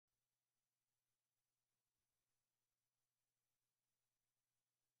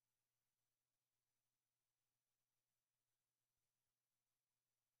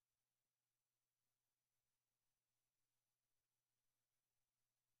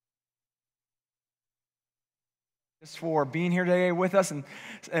Just for being here today with us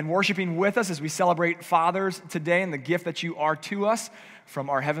and worshiping with us as we celebrate fathers today and the gift that you are to us from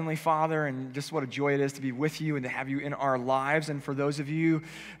our Heavenly Father, and just what a joy it is to be with you and to have you in our lives. And for those of you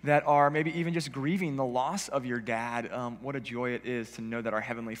that are maybe even just grieving the loss of your dad, what a joy it is to know that our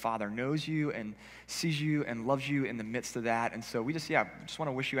Heavenly Father knows you and sees you and loves you in the midst of that. And so we just want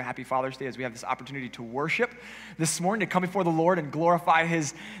to wish you a happy Father's Day as we have this opportunity to worship this morning, to come before the Lord and glorify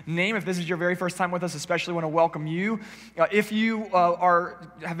His name. If this is your very first time with us, especially want to welcome you. If you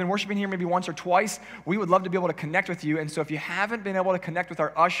have been worshiping here maybe once or twice, we would love to be able to connect with you. And so if you haven't been able to connect with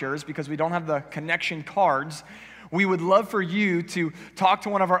our ushers because we don't have the connection cards, we would love for you to talk to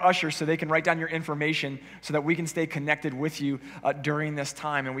one of our ushers so they can write down your information so that we can stay connected with you during this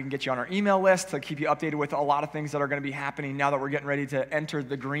time, and we can get you on our email list to keep you updated with a lot of things that are going to be happening now that we're getting ready to enter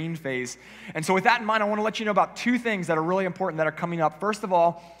the green phase. And so with that in mind, I want to let you know about two things that are really important that are coming up. First of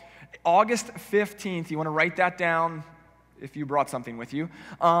all, August 15th, you want to write that down if you brought something with you.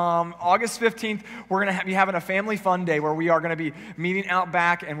 August 15th, we're going to be having a family fun day where we are going to be meeting out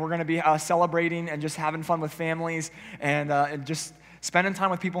back, and we're going to be celebrating and just having fun with families and just spending time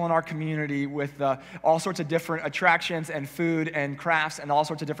with people in our community with all sorts of different attractions and food and crafts and all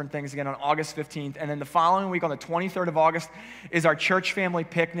sorts of different things again on August 15th. And then the following week on the 23rd of August is our church family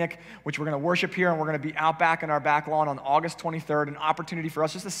picnic, which we're going to worship here, and we're going to be out back in our back lawn on August 23rd, an opportunity for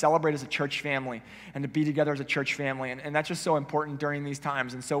us just to celebrate as a church family and to be together as a church family. And that's just so important during these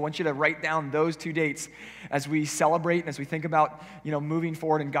times. And so I want you to write down those two dates as we celebrate and as we think about, moving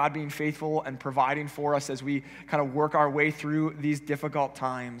forward and God being faithful and providing for us as we kind of work our way through these difficult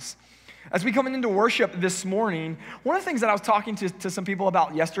times. As we come into worship this morning, one of the things that I was talking to some people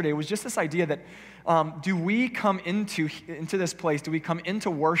about yesterday was just this idea that do we come into this place, do we come into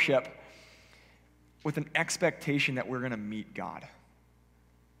worship with an expectation that we're going to meet God?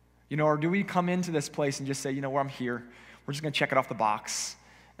 Or do we come into this place and just say, I'm here, we're just going to check it off the box,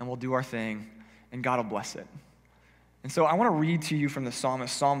 and we'll do our thing, and God will bless it. And so I want to read to you from the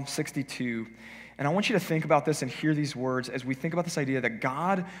psalmist, Psalm 62, and I want you to think about this and hear these words as we think about this idea that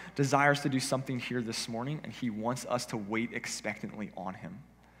God desires to do something here this morning, and He wants us to wait expectantly on Him,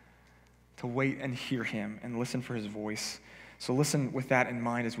 to wait and hear Him and listen for His voice. So listen with that in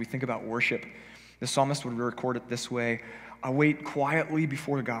mind as we think about worship. The psalmist would record it this way: I wait quietly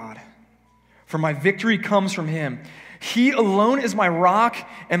before God, for my victory comes from Him. He alone is my rock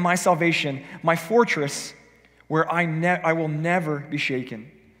and my salvation, my fortress where I will never be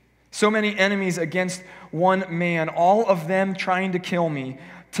shaken. So many enemies against one man, all of them trying to kill me.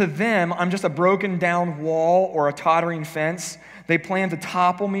 To them, I'm just a broken down wall or a tottering fence. They plan to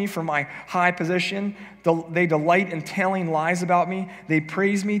topple me from my high position. They delight in telling lies about me. They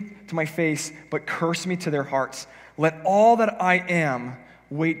praise me to my face, but curse me to their hearts. Let all that I am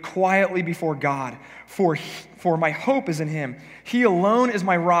wait quietly before God, for my hope is in Him. He alone is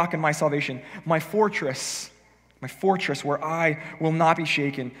my rock and my salvation, my fortress where I will not be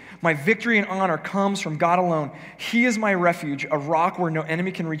shaken. My victory and honor comes from God alone. He is my refuge, a rock where no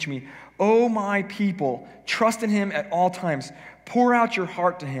enemy can reach me. O my people, trust in Him at all times. Pour out your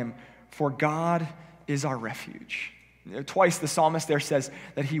heart to Him, for God is our refuge. Twice the psalmist there says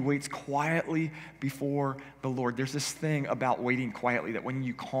that he waits quietly before the Lord. There's this thing about waiting quietly, that when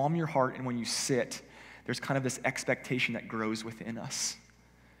you calm your heart and when you sit, there's kind of this expectation that grows within us,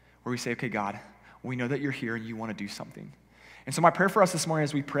 where we say, okay, God, we know that you're here and you want to do something. And so my prayer for us this morning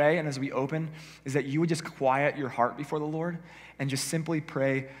as we pray and as we open is that you would just quiet your heart before the Lord and just simply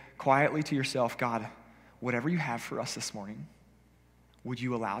pray quietly to yourself, God, whatever you have for us this morning, would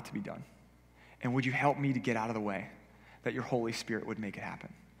you allow it to be done? And would you help me to get out of the way, that your Holy Spirit would make it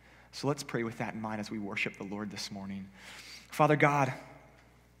happen? So let's pray with that in mind as we worship the Lord this morning. Father God,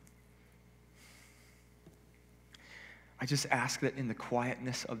 I just ask that in the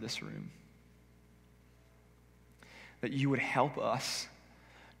quietness of this room, that you would help us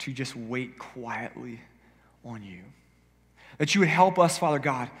to just wait quietly on you. That you would help us, Father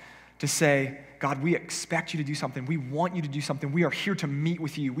God, to say, God, we expect you to do something. We want you to do something. We are here to meet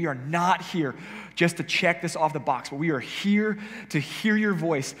with you. We are not here just to check this off the box, but we are here to hear your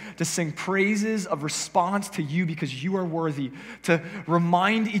voice, to sing praises of response to you because you are worthy, to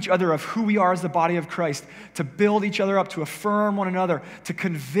remind each other of who we are as the body of Christ, to build each other up, to affirm one another, to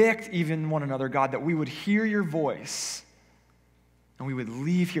convict even one another, God, that we would hear your voice and we would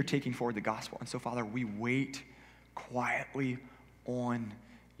leave here taking forward the gospel. And so, Father, we wait quietly on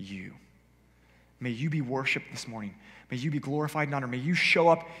you. May you be worshiped this morning. May you be glorified and honored. May you show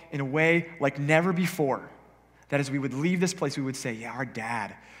up in a way like never before, that as we would leave this place, we would say, yeah, our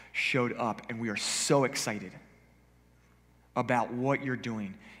dad showed up and we are so excited. about what you're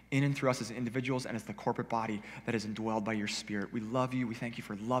doing in and through us as individuals and as the corporate body that is indwelled by your Spirit. We love you. We thank you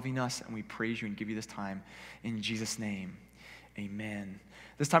for loving us, and we praise you and give you this time. In Jesus' name, amen.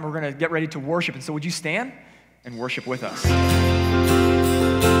 This time we're going to get ready to worship, and so would you stand and worship with us?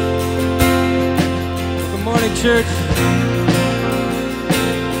 Good morning, church.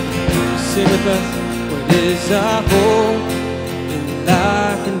 Sing with us. What is our hope in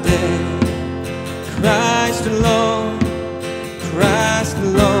life and death? Christ alone, Christ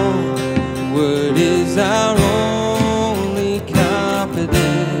alone. What is our only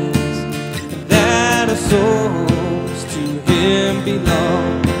confidence? That our souls to Him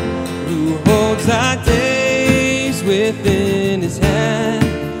belong, who holds our days within His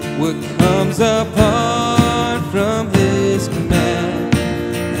hand. What comes apart from His command,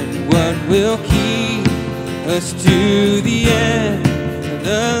 and what will keep us to the end?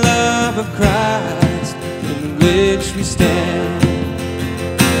 The love of Christ in which we stand.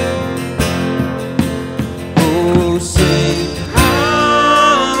 Oh, sing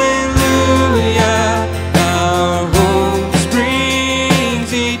hallelujah, our hope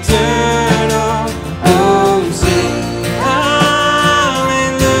springs eternal. Oh, sing hallelujah,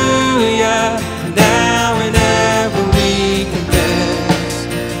 now and ever we confess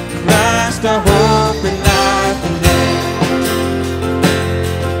Christ our hope in life and death.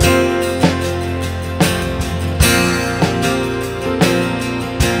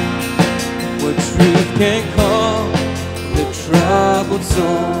 What truth can calm the troubled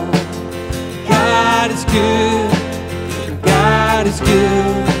soul? God is good, God is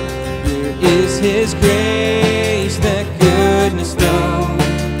good. Where is His grace that goodness knows?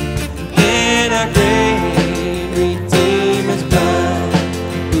 In our great Redeemer's blood,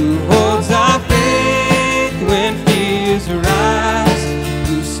 who holds our faith when fears arise,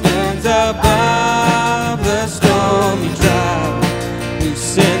 who stands above the stormy drought, who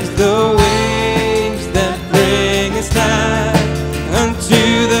sends the waves that bring us nigh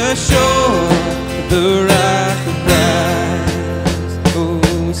unto the shore, the rock of Christ. Oh,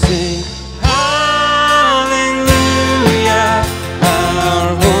 sing hallelujah,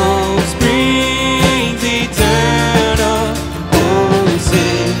 our hope springs eternal. Oh,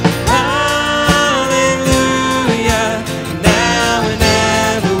 sing hallelujah, now and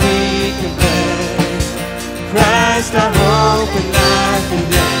ever we confess Christ our hope in life and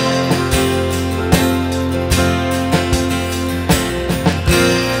death.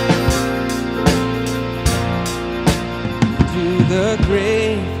 To the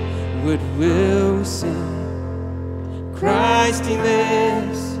grave, what will we sing? Christ He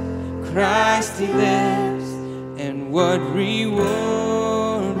lives, Christ He lives, and what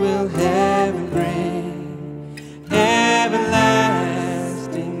reward will heaven bring? Everlasting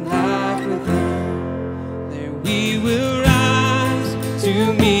life with Him. There we will rise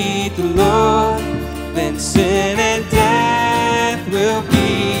to meet the Lord, then sin and death will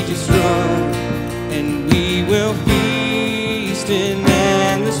be destroyed, and we will feast in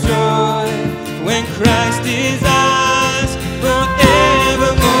endless joy when Christ is ours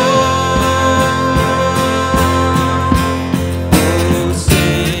forevermore. Oh,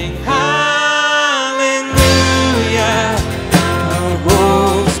 sing hallelujah, our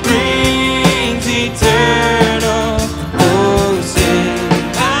hope springs eternal. Oh, sing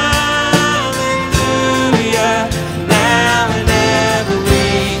hallelujah, now and ever we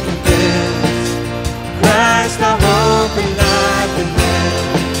confess Christ our hope in life and death.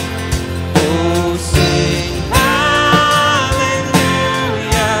 Oh, sing hallelujah,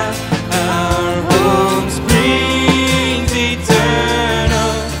 our hope springs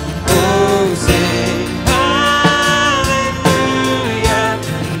eternal. Oh, sing hallelujah,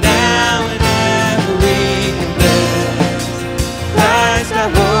 now and ever we confess Christ our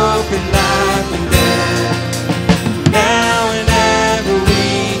hope in life and death. Now and ever we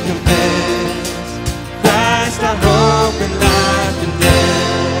confess Christ our hope in life and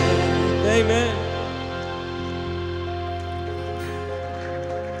death. Amen.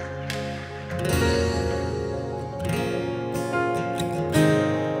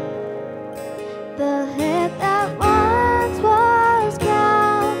 The head that once was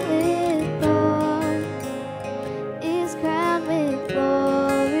crowned with thorns is crowned with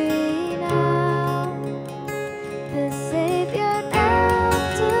glory now. The Savior knelt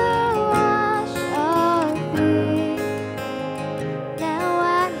to wash our feet. Now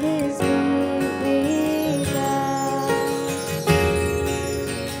at His feet we bow.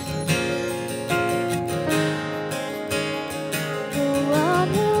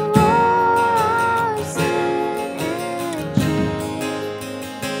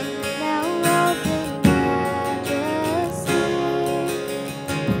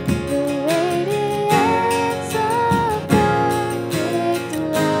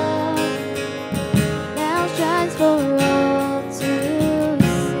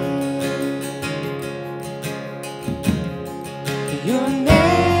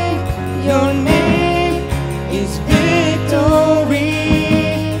 Your name is victory.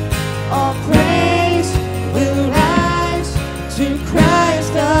 All praise will rise to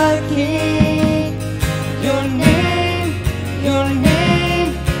Christ our King. Your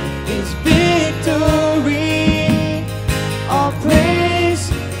name is victory. All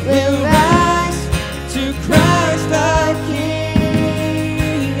praise will rise to Christ our King.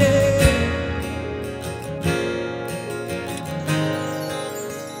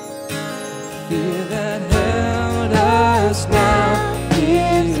 Fear that held us now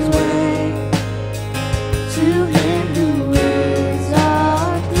gives way To him who is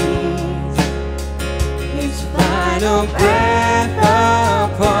our peace. His final breath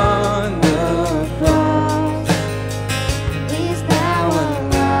upon the Cross is now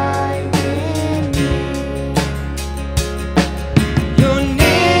alive in me. Your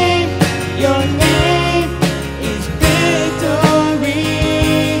name is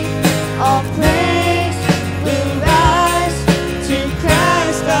victory. All praise will rise to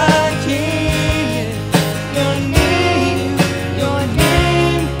Christ our King. Your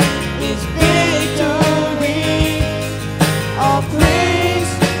name is victory. All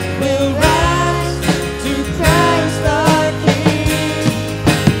praise will rise to Christ our King.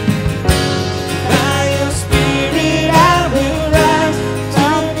 By your Spirit I will rise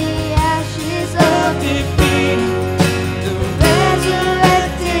From the ashes of of defeat. The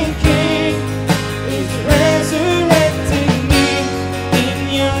resurrecting King is resurrecting me. In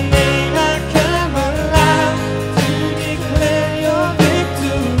your name I come alive to declare your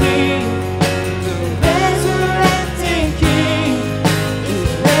victory. The resurrecting King is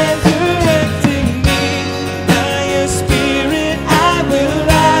resurrecting me. By your Spirit I will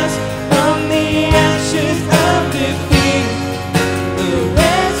rise from the ashes of defeat. The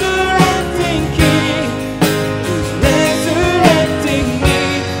resurrecting King is resurrecting me.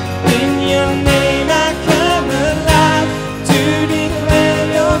 In your name I come alive to declare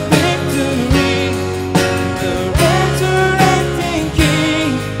your victory. The resurrecting King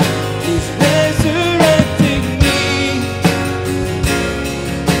is resurrecting me.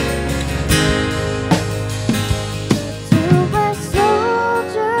 To my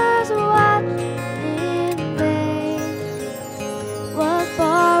soldiers watched in vain was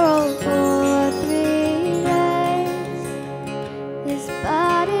borrowed for 3 days. His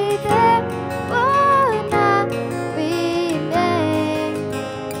body there would not remain.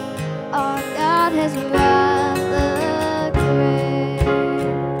 Our God has robbed the grave.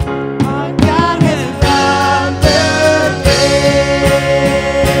 Our God has robbed the grave.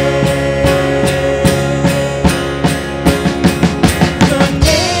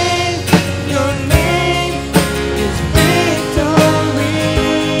 Your name is victory.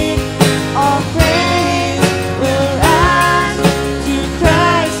 All praise will rise to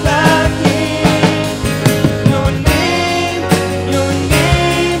Christ our King. Your name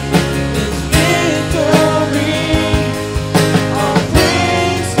is victory. All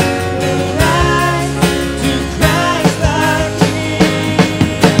praise will rise to Christ our King.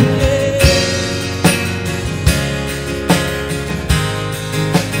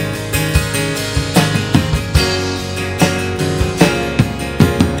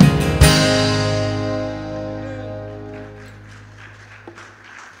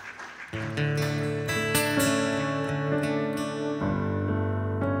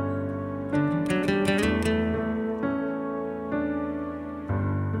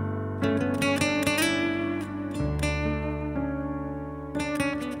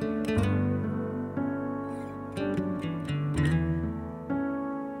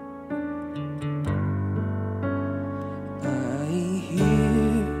 I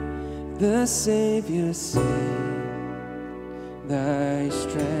hear the Savior say, thy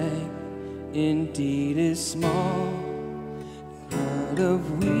strength indeed is small. Out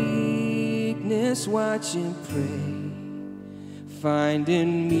of weakness watch and pray. Find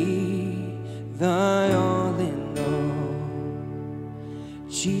in me thy all in all.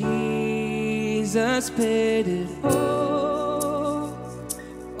 Jesus paid it all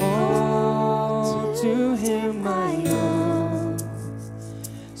to him I owe.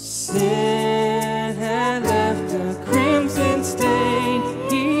 Sin had left a crimson stain,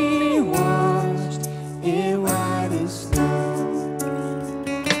 he washed it white as snow.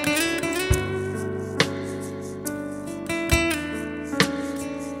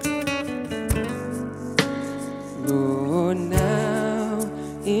 Lord, now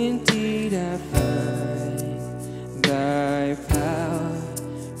indeed I find thy power,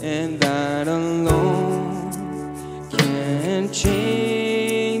 and that alone can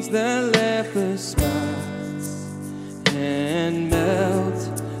change the leper's spots and melt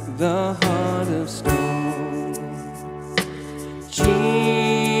the heart of stone.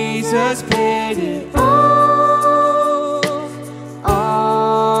 Jesus paid it all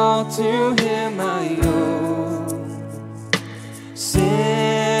to him I owe.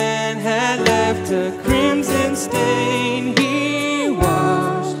 Sin had left a crimson stain, he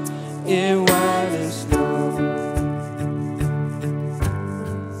washed it white as snow.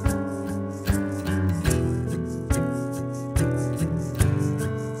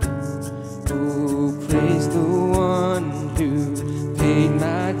 Oh, praise the one who paid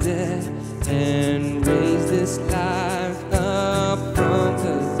my debt and raised this life up from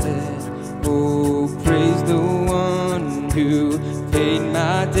the dead. Oh, praise the one who paid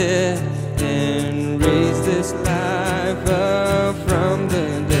my debt and raised this life up from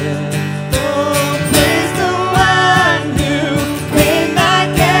the dead. Oh, praise the one who paid my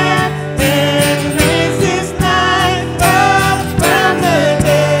debt and raised this life up from the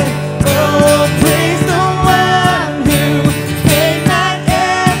dead. Oh, praise the one who paid my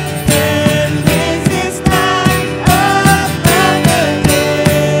debt and raised this life up from the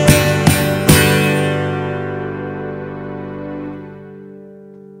dead.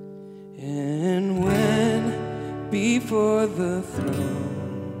 And when before the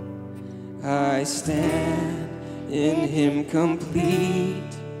throne I stand in him complete,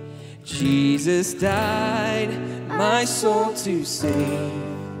 Jesus died my soul to save,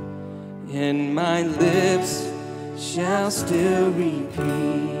 and my lips shall still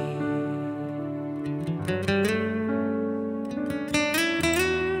repeat.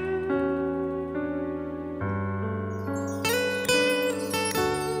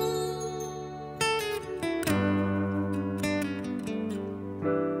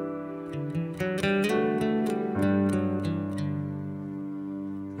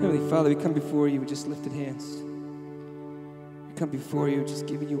 Heavenly Father, we come before you with just lifted hands. We come before you just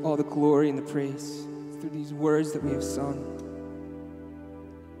giving you all the glory and the praise through these words that we have sung.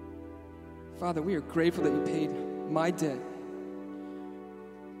 Father, we are grateful that you paid my debt.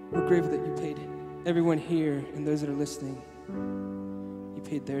 We're grateful that you paid everyone here and those that are listening. You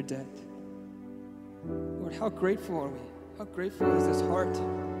paid their debt. Lord, how grateful are we? How grateful is this heart that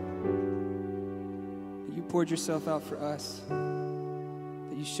you poured yourself out for us,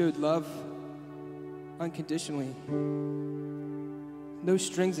 that you showed love unconditionally, no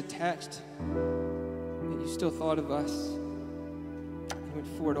strings attached, that you still thought of us and went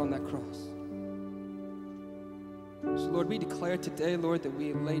forward on that cross. So Lord, we declare today, Lord, that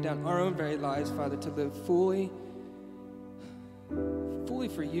we lay down our own very lives, Father, to live fully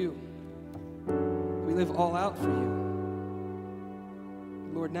for you. We live all out for you.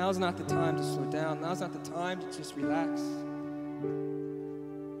 Lord, now's not the time to slow down. Now's not the time to just relax.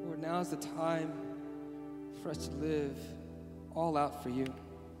 Lord, now's the time for us to live all out for you.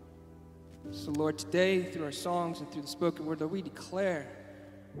 So Lord, today, through our songs and through the spoken word, Lord, we declare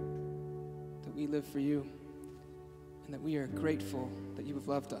that we live for you and that we are grateful that you have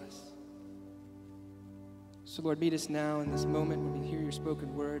loved us. So Lord, meet us now in this moment when we hear your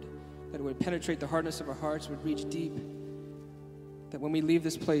spoken word, that it would penetrate the hardness of our hearts, would reach deep, that when we leave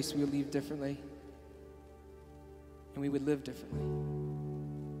this place, we will leave differently and we would live differently.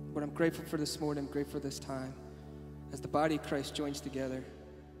 Lord, I'm grateful for this morning. I'm grateful for this time as the body of Christ joins together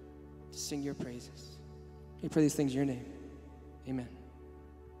to sing your praises. We pray these things in your name. Amen.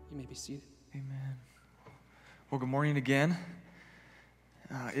 You may be seated. Amen. Well, good morning again.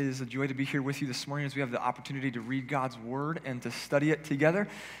 It is a joy to be here with you this morning as we have the opportunity to read God's Word and to study it together.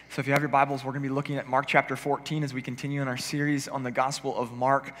 So if you have your Bibles, we're going to be looking at Mark chapter 14 as we continue in our series on the Gospel of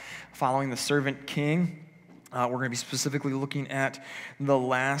Mark, following the servant king. We're going to be specifically looking at the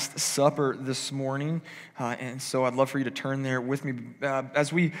Last Supper this morning, and so I'd love for you to turn there with me.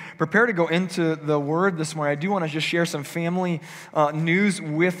 As we prepare to go into the Word this morning, I do want to just share some family news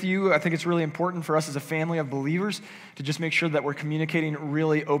with you. I think it's really important for us as a family of believers to just make sure that we're communicating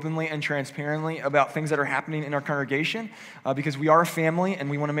really openly and transparently about things that are happening in our congregation, because we are a family, and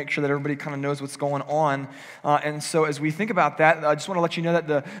we want to make sure that everybody kind of knows what's going on. And so as we think about that, I just want to let you know that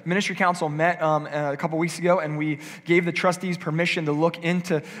the Ministry Council met a couple weeks ago, and we gave the trustees permission to look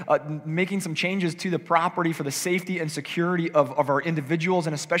into making some changes to the property for the safety and security of our individuals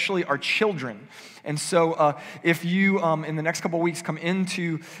and especially our children. And so if you, in the next couple of weeks, come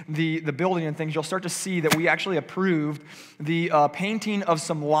into the building and things, you'll start to see that we actually approved the painting of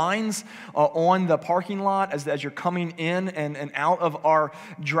some lines on the parking lot as you're coming in and out of our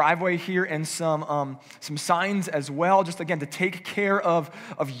driveway here, and some signs as well, just again to take care of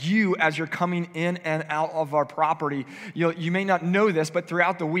you as you're coming in and out of of our property. You may not know this, but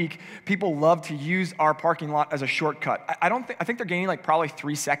throughout the week, people love to use our parking lot as a shortcut. I think they're gaining like probably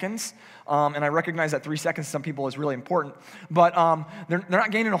 3 seconds, and I recognize that 3 seconds to some people is really important, but they're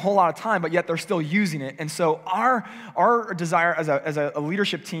not gaining a whole lot of time, but yet they're still using it. And so our desire as a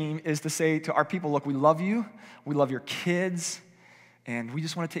leadership team is to say to our people, look, we love you, we love your kids, and we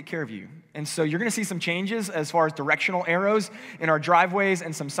just want to take care of you. And so you're going to see some changes as far as directional arrows in our driveways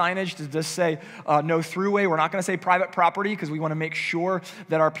and some signage to just say no throughway. We're not going to say private property because we want to make sure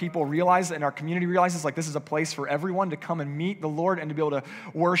that our people realize and our community realizes like this is a place for everyone to come and meet the Lord and to be able to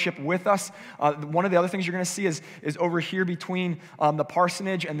worship with us. One of the other things you're going to see is over here between the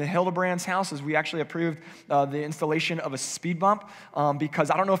parsonage and the Hildebrands house is we actually approved the installation of a speed bump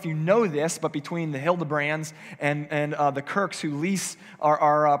because I don't know if you know this, but between the Hildebrands and the Kirks who lease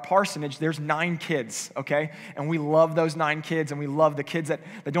our parsonage, there's 9 kids, okay? And we love those 9 kids, and we love the kids that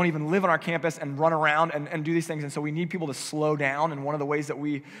don't even live on our campus and run around and do these things. And so we need people to slow down, and one of the ways that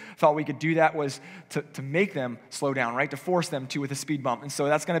we thought we could do that was to make them slow down, right? To force them to with a speed bump. And so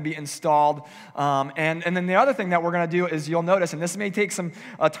that's going to be installed. And then the other thing that we're going to do is you'll notice, and this may take some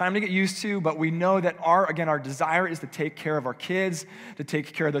time to get used to, but we know that our desire is to take care of our kids, to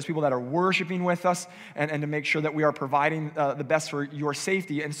take care of those people that are worshiping with us, and to make sure that we are providing the best for your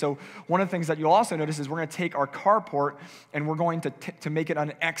safety. And so one of the things that you'll also notice is we're going to take our carport and we're going to make it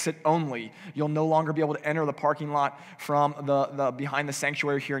an exit only. You'll no longer be able to enter the parking lot from the behind the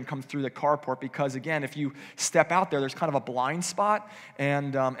sanctuary here and come through the carport because, again, if you step out there's kind of a blind spot,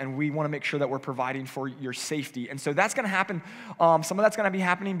 and we want to make sure that we're providing for your safety. And so that's going to happen. Some of that's going to be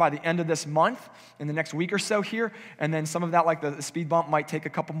happening by the end of this month, in the next week or so here, and then some of that, like the speed bump, might take a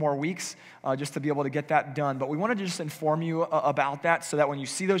couple more weeks just to be able to get that done. But we wanted to just inform you about that so that when you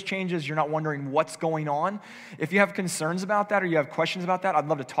see those changes, you're not wondering what's going on. If you have concerns about that or you have questions about that, I'd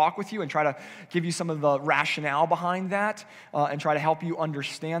love to talk with you and try to give you some of the rationale behind that and try to help you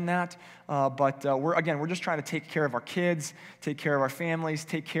understand that. But we're just trying to take care of our kids, take care of our families,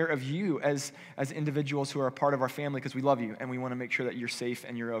 take care of you as individuals who are a part of our family because we love you and we want to make sure that you're safe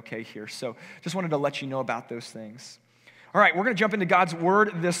and you're okay here. So just wanted to let you know about those things. All right, we're going to jump into God's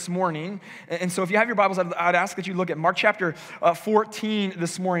Word this morning. And so if you have your Bibles, I'd ask that you look at Mark chapter 14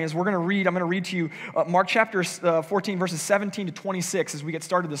 this morning as we're going to read. I'm going to read to you Mark chapter 14, verses 17 to 26 as we get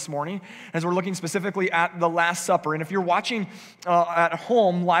started this morning, as we're looking specifically at the Last Supper. And if you're watching at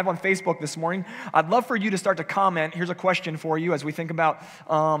home live on Facebook this morning, I'd love for you to start to comment. Here's a question for you as we think about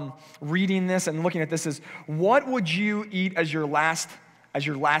reading this and looking at this is, what would you eat as your last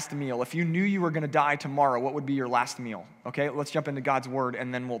meal? If you knew you were going to die tomorrow, what would be your last meal? Okay, let's jump into God's Word,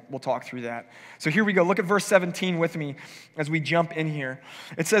 and then we'll talk through that. So here we go. Look at verse 17 with me as we jump in here.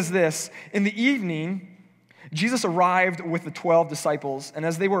 It says this, "In the evening, Jesus arrived with the 12 disciples, and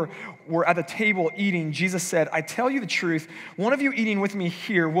as they were at the table eating, Jesus said, 'I tell you the truth, one of you eating with me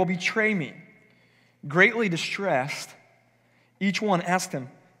here will betray me.' Greatly distressed, each one asked him,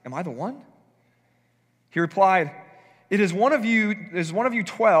 'Am I the one?' He replied, 'It is one of you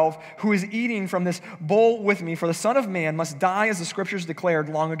 12 who is eating from this bowl with me, for the Son of Man must die as the Scriptures declared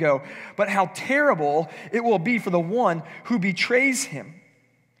long ago. But how terrible it will be for the one who betrays him.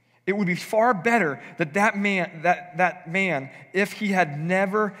 It would be far better that man, if he had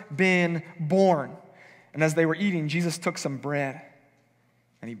never been born.' And as they were eating, Jesus took some bread,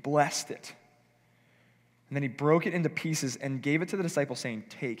 and he blessed it. And then he broke it into pieces and gave it to the disciples, saying,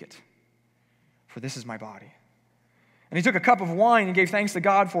 'Take it, for this is my body.' And he took a cup of wine and gave thanks to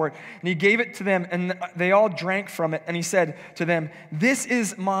God for it. And he gave it to them, and they all drank from it. And he said to them, 'This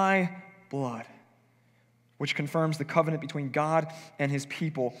is my blood, which confirms the covenant between God and his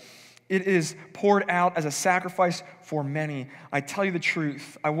people. It is poured out as a sacrifice for many. I tell you the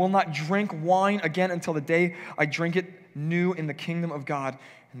truth, I will not drink wine again until the day I drink it new in the kingdom of God.'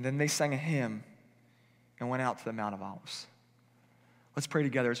 And then they sang a hymn and went out to the Mount of Olives." Let's pray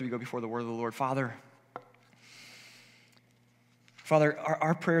together as we go before the word of the Lord. Father,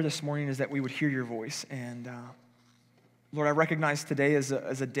 our prayer this morning is that we would hear your voice. And Lord, I recognize today as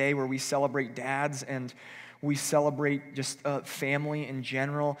a day where we celebrate dads and we celebrate just family in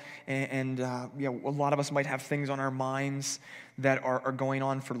general. And a lot of us might have things on our minds that are going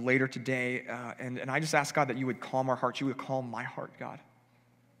on for later today. And I just ask, God, that you would calm our hearts. You would calm my heart, God.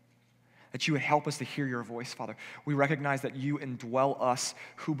 That you would help us to hear your voice, Father. We recognize that you indwell us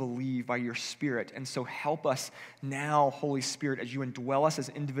who believe by your Spirit. And so help us now, Holy Spirit, as you indwell us as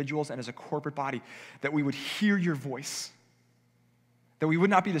individuals and as a corporate body, that we would hear your voice. That we would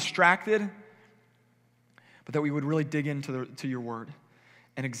not be distracted, but that we would really dig into your word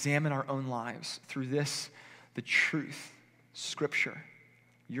and examine our own lives through this, the truth, Scripture,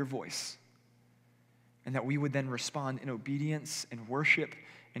 your voice. and that we would then respond in obedience and worship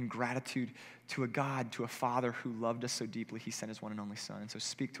and gratitude to a God, to a Father who loved us so deeply, he sent his one and only Son. And so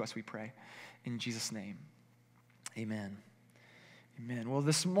speak to us, we pray. In Jesus' name, amen. Amen. Well,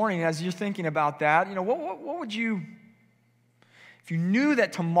 this morning, as you're thinking about that, what would you, if you knew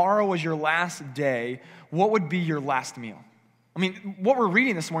that tomorrow was your last day, what would be your last meal? I mean, what we're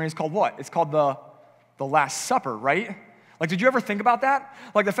reading this morning is called what? It's called the Last Supper, right? Like, did you ever think about that?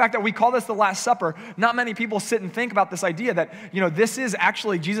 Like the fact that we call this the Last Supper, not many people sit and think about this idea that, this is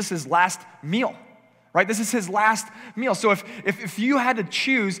actually Jesus' last meal, right? This is his last meal. So if you had to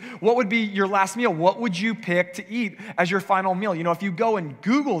choose what would be your last meal, what would you pick to eat as your final meal? If you go and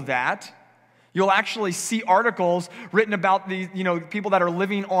Google that, you'll actually see articles written about the, people that are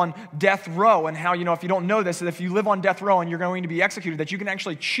living on death row and how, if you don't know this, that if you live on death row and you're going to be executed, that you can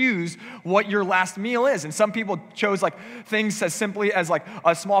actually choose what your last meal is. And some people chose like things as simply as like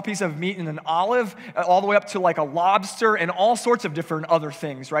a small piece of meat and an olive, all the way up to like a lobster and all sorts of different other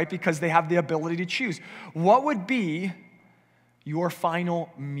things, right? Because they have the ability to choose. What would be your final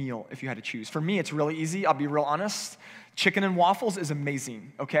meal if you had to choose? For me, it's really easy. I'll be real honest. Chicken and waffles is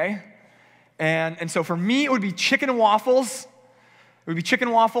amazing, okay? And so for me, it would be chicken and waffles. It would be chicken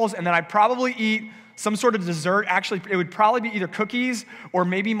and waffles, and then I'd probably eat some sort of dessert. Actually, it would probably be either cookies or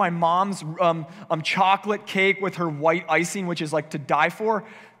maybe my mom's chocolate cake with her white icing, which is like to die for.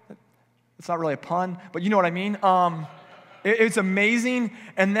 It's not really a pun, but you know what I mean. It's amazing.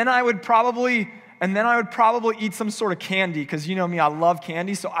 And then I would probably eat some sort of candy, because you know me, I love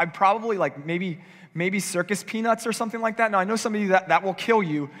candy. So I'd probably like maybe circus peanuts or something like that. Now, I know some of you that will kill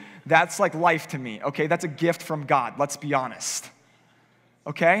you. That's like life to me, okay? That's a gift from God, let's be honest,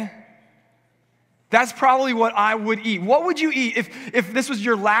 okay? That's probably what I would eat. What would you eat if this was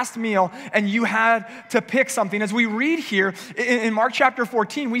your last meal and you had to pick something? As we read here in Mark chapter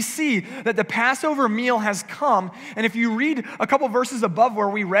 14, we see that the Passover meal has come. And if you read a couple verses above where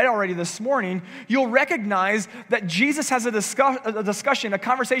we read already this morning, you'll recognize that Jesus has a discussion, a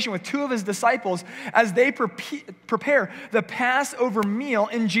conversation with two of his disciples as they prepare the Passover meal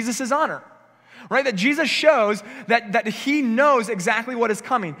in Jesus' honor. Right? That Jesus shows that he knows exactly what is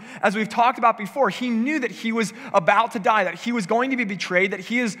coming. As we've talked about before, he knew that he was about to die, that he was going to be betrayed, that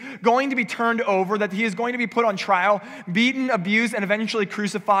he is going to be turned over, that he is going to be put on trial, beaten, abused, and eventually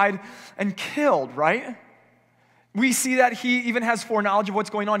crucified and killed, right? We see that he even has foreknowledge of what's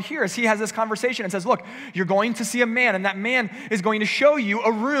going on here as he has this conversation and says, look, you're going to see a man, and that man is going to show you a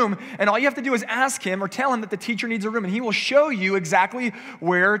room, and all you have to do is ask him or tell him that the teacher needs a room, and he will show you exactly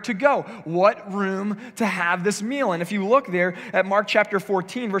where to go, what room to have this meal. And if you look there at Mark chapter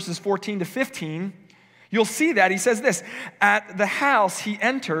 14, verses 14 to 15, you'll see that he says this, at the house he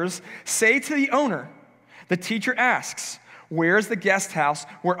enters, say to the owner, the teacher asks, where is the guest house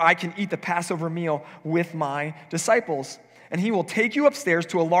where I can eat the Passover meal with my disciples? And he will take you upstairs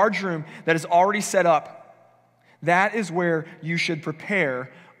to a large room that is already set up. That is where you should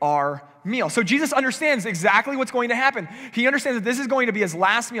prepare our meal. So Jesus understands exactly what's going to happen. He understands that this is going to be his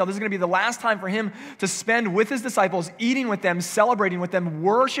last meal. This is going to be the last time for him to spend with his disciples, eating with them, celebrating with them,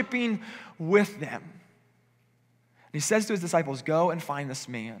 worshiping with them. And he says to his disciples, go and find this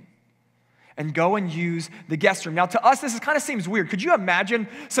man. And go and use the guest room. Now, to us, this kind of seems weird. Could you imagine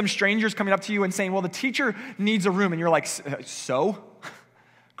some strangers coming up to you and saying, well, the teacher needs a room, and you're like, so?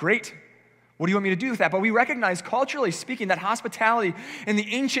 Great. What do you want me to do with that? But we recognize, culturally speaking, that hospitality in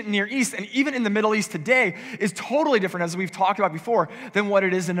the ancient Near East and even in the Middle East today is totally different, as we've talked about before, than what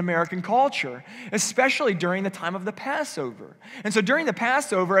it is in American culture, especially during the time of the Passover. And so during the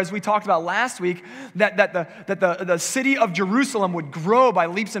Passover, as we talked about last week, that the city of Jerusalem would grow by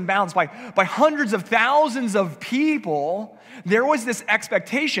leaps and bounds, by hundreds of thousands of people. There was this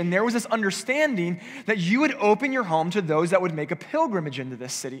expectation, there was this understanding that you would open your home to those that would make a pilgrimage into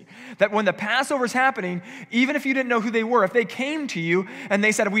this city. That when the Passover's happening, even if you didn't know who they were, if they came to you and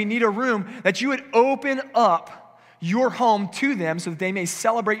they said, we need a room, that you would open up your home to them so that they may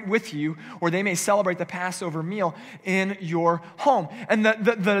celebrate with you, or they may celebrate the Passover meal in your home. And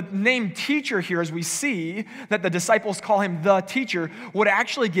the name teacher here, as we see that the disciples call him the teacher, would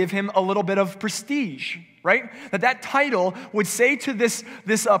actually give him a little bit of prestige, right? That title would say to this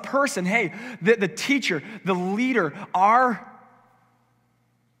person, hey, the teacher, the leader, our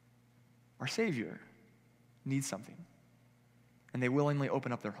Savior needs something. And they willingly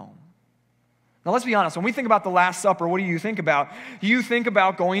open up their home. Now, let's be honest. When we think about the Last Supper, what do you think about? You think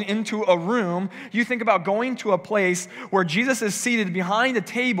about going into a room. You think about going to a place where Jesus is seated behind a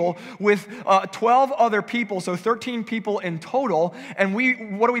table with 12 other people, so 13 people in total. And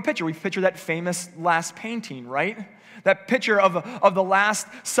what do we picture? We picture that famous last painting, right? That picture of the Last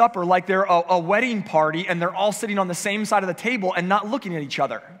Supper, like they're a wedding party and they're all sitting on the same side of the table and not looking at each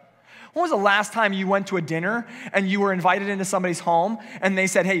other. When was the last time you went to a dinner and you were invited into somebody's home and they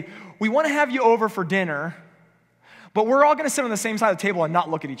said, hey, we want to have you over for dinner, but we're all going to sit on the same side of the table and not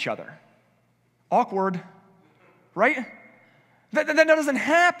look at each other? Awkward, right? That doesn't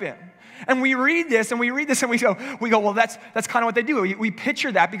happen. And we read this and we go, well, that's kind of what they do. We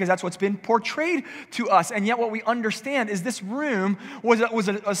picture that because that's what's been portrayed to us. And yet what we understand is this room was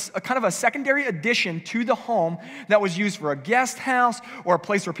a kind of a secondary addition to the home that was used for a guest house or a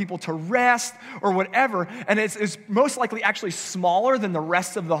place for people to rest or whatever. And it's most likely actually smaller than the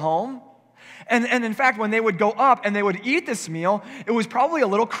rest of the home. And in fact, when they would go up and they would eat this meal, it was probably a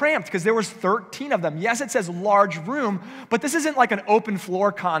little cramped because there was 13 of them. Yes, it says large room, but this isn't like an open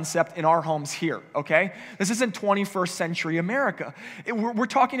floor concept in our homes here, okay? This isn't 21st century America. We're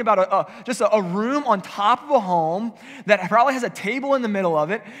talking about just a room on top of a home that probably has a table in the middle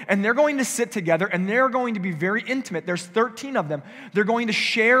of it, and they're going to sit together, and they're going to be very intimate. There's 13 of them. They're going to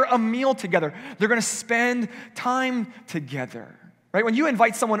share a meal together. They're going to spend time together. Right? When you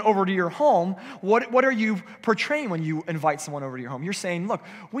invite someone over to your home, what are you portraying when you invite someone over to your home? You're saying, look,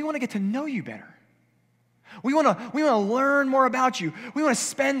 we want to get to know you better. We want to learn more about you. We want to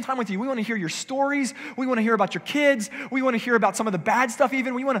spend time with you. We want to hear your stories. We want to hear about your kids. We want to hear about some of the bad stuff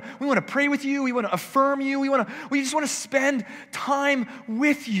even. We want to pray with you. We want to affirm you. We just want to spend time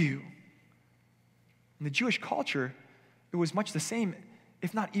with you. In the Jewish culture, it was much the same,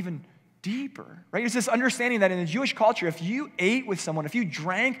 if not even deeper, right? It's this understanding that in the Jewish culture, if you ate with someone, if you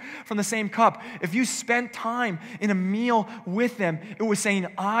drank from the same cup, if you spent time in a meal with them, it was saying,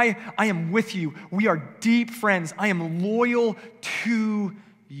 I am with you. We are deep friends. I am loyal to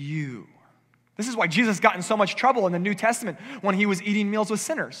you. This is why Jesus got in so much trouble in the New Testament when he was eating meals with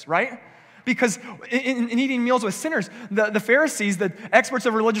sinners, right? Because in eating meals with sinners, the Pharisees, the experts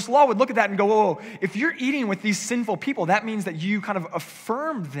of religious law would look at that and go, whoa, if you're eating with these sinful people, that means that you kind of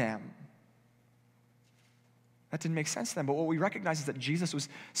affirmed them. That didn't make sense to them. But what we recognize is that Jesus was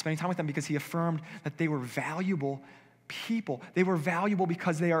spending time with them because he affirmed that they were valuable people. They were valuable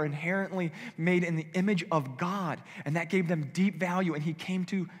because they are inherently made in the image of God. And that gave them deep value. And he came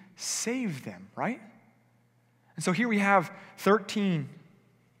to save them, right? And so here we have 13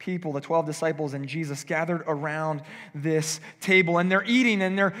 people, the 12 disciples and Jesus gathered around this table. And they're eating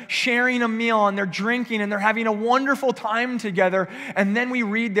and they're sharing a meal and they're drinking and they're having a wonderful time together. And then we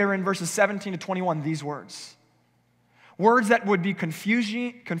read there in verses 17 to 21 these words. Words that would be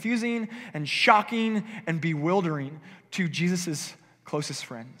confusing and shocking and bewildering to Jesus' closest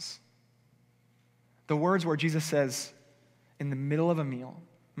friends. The words where Jesus says, in the middle of a meal,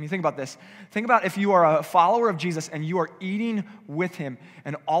 I mean, think about this. Think about if you are a follower of Jesus and you are eating with him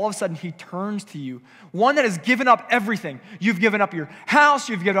and all of a sudden he turns to you, one that has given up everything. You've given up your house,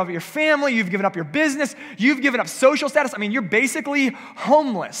 you've given up your family, you've given up your business, you've given up social status. I mean, you're basically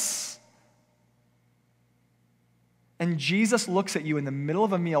homeless. And Jesus looks at you in the middle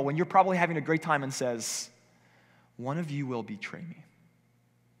of a meal when you're probably having a great time and says, one of you will betray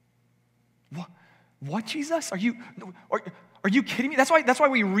me. What, Jesus? Are you kidding me? That's why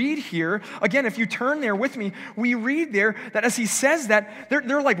we read here, again, if you turn there with me, we read there that as he says that,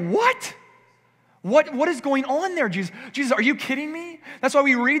 they're like, what? What is going on there, Jesus? Jesus, are you kidding me? That's why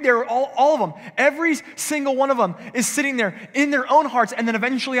we read there, all of them. Every single one of them is sitting there in their own hearts and then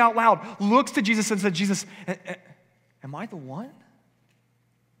eventually out loud looks to Jesus and says, Jesus, am I the one?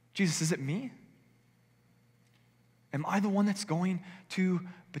 Jesus, is it me? Am I the one that's going to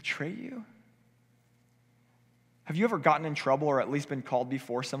betray you? Have you ever gotten in trouble or at least been called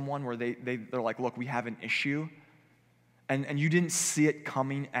before someone where they're like, look, we have an issue, and you didn't see it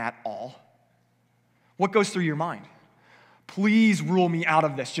coming at all? What goes through your mind? Please rule me out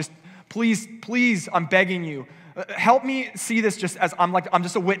of this. Just please, I'm begging you. Help me see this just as I'm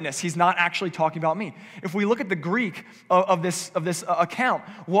just a witness. He's not actually talking about me. If we look at the Greek of this account,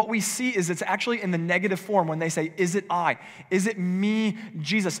 what we see is it's actually in the negative form when they say, is it I? Is it me,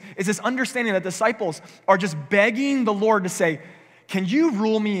 Jesus? It's this understanding that disciples are just begging the Lord to say, can you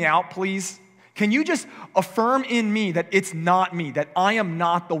rule me out, please? Can you just affirm in me that it's not me, that I am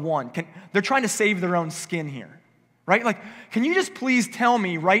not the one? They're trying to save their own skin here. Right? Like, can you just please tell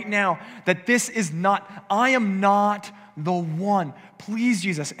me right now that this is not, I am not the one. Please,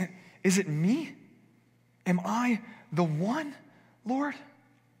 Jesus, is it me? Am I the one, Lord?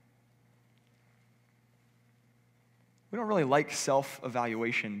 We don't really like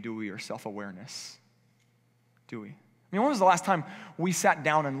self-evaluation, do we, or self-awareness, do we? I mean, when was the last time we sat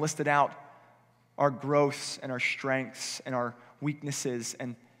down and listed out our growths and our strengths and our weaknesses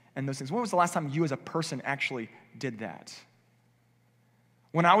and those things? When was the last time you as a person actually did that?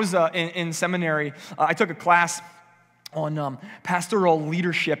 When I was in seminary, I took a class on pastoral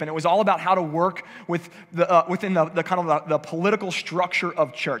leadership, and it was all about how to work with within the kind of the political structure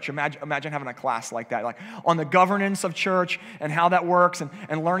of church. Imagine having a class like that, like on the governance of church and how that works,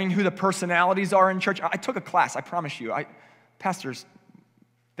 and learning who the personalities are in church. I took a class, I promise you. Pastors,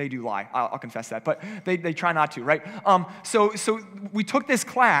 they do lie, I'll confess that, but they try not to, right? So we took this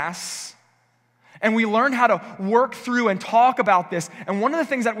class, and we learned how to work through and talk about this. And one of the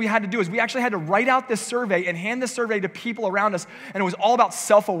things that we had to do is we actually had to write out this survey and hand this survey to people around us. And it was all about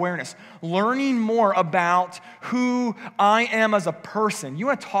self-awareness, learning more about who I am as a person. You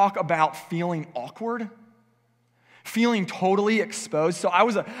want to talk about feeling awkward? Feeling totally exposed. So I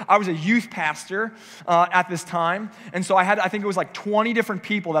was a youth pastor at this time, and so I think it was like 20 different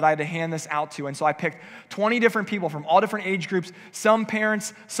people that I had to hand this out to, and so I picked 20 different people from all different age groups, some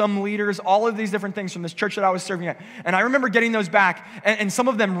parents, some leaders, all of these different things from this church that I was serving at. And I remember getting those back, and some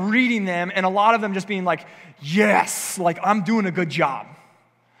of them reading them, and a lot of them just being like, yes, like I'm doing a good job,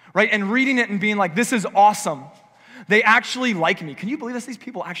 right? And reading it and being like, this is awesome. They actually like me. Can you believe this? These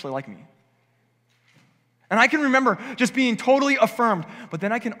people actually like me. And I can remember just being totally affirmed, but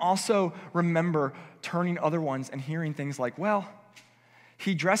then I can also remember turning other ones and hearing things like, well,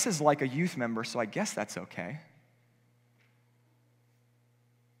 he dresses like a youth member, so I guess that's okay.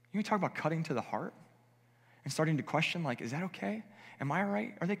 You talk about cutting to the heart and starting to question, like, is that okay? Am I all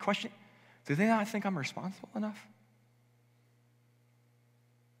right? Are they questioning? Do they not think I'm responsible enough?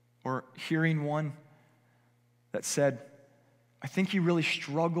 Or hearing one that said, I think he really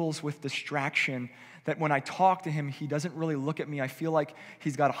struggles with distraction, that when I talk to him, he doesn't really look at me. I feel like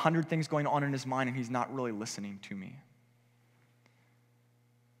he's got 100 things going on in his mind and he's not really listening to me.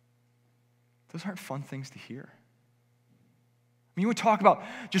 Those aren't fun things to hear. I mean, you would talk about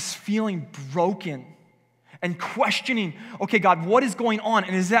just feeling broken and questioning, okay, God, what is going on?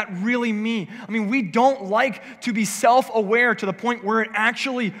 And is that really me? I mean, we don't like to be self-aware to the point where it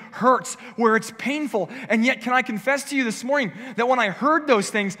actually hurts, where it's painful. And yet, can I confess to you this morning that when I heard those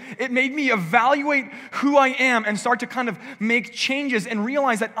things, it made me evaluate who I am and start to kind of make changes and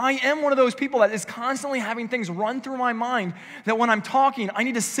realize that I am one of those people that is constantly having things run through my mind, that when I'm talking, I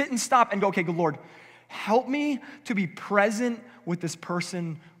need to sit and stop and go, okay, good Lord, help me to be present with this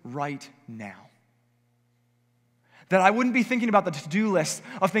person right now. That I wouldn't be thinking about the to-do list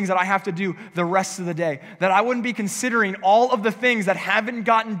of things that I have to do the rest of the day. That I wouldn't be considering all of the things that haven't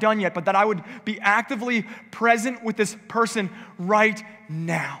gotten done yet, but that I would be actively present with this person right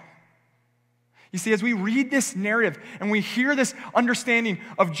now. You see, as we read this narrative and we hear this understanding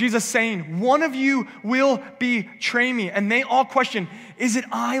of Jesus saying, one of you will betray me, and they all question, is it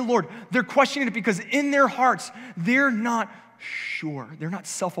I, Lord? They're questioning it because in their hearts, they're not sure. They're not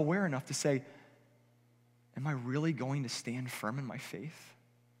self-aware enough to say, am I really going to stand firm in my faith?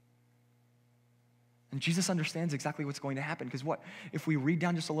 And Jesus understands exactly what's going to happen, because what? If we read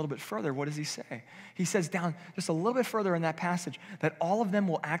down just a little bit further, what does he say? He says down just a little bit further in that passage that all of them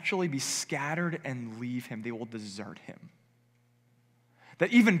will actually be scattered and leave him. They will desert him.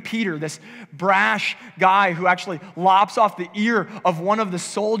 That even Peter, this brash guy who actually lops off the ear of one of the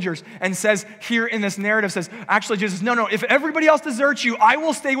soldiers and says here in this narrative, says, actually Jesus, no, if everybody else deserts you, I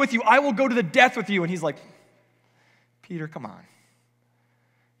will stay with you. I will go to the death with you. And he's like, Peter, come on.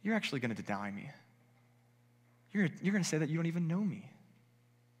 You're actually going to deny me. You're going to say that you don't even know me.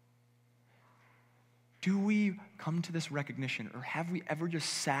 Do we come to this recognition, or have we ever just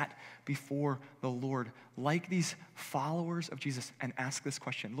sat before the Lord like these followers of Jesus and asked this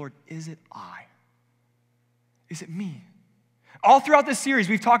question, Lord, is it I? Is it me? All throughout this series,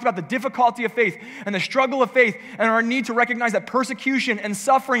 we've talked about the difficulty of faith and the struggle of faith and our need to recognize that persecution and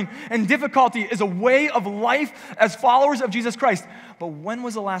suffering and difficulty is a way of life as followers of Jesus Christ. But when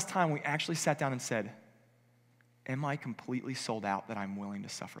was the last time we actually sat down and said, am I completely sold out that I'm willing to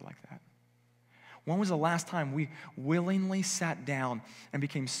suffer like that? When was the last time we willingly sat down and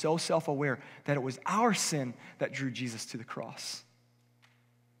became so self-aware that it was our sin that drew Jesus to the cross?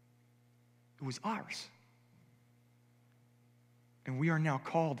 It was ours. And we are now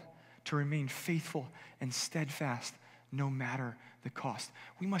called to remain faithful and steadfast no matter the cost.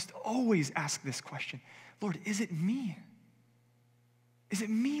 We must always ask this question, Lord, is it me? Is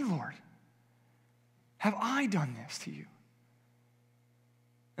it me, Lord? Have I done this to you?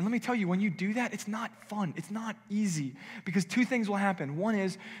 And let me tell you, when you do that, it's not fun. It's not easy, because two things will happen. One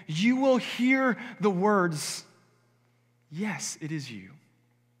is you will hear the words, yes, it is you.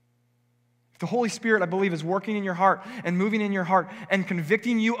 The Holy Spirit, I believe, is working in your heart and moving in your heart and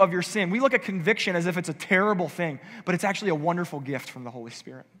convicting you of your sin. We look at conviction as if it's a terrible thing, but it's actually a wonderful gift from the Holy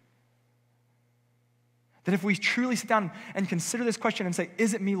Spirit. That if we truly sit down and consider this question and say,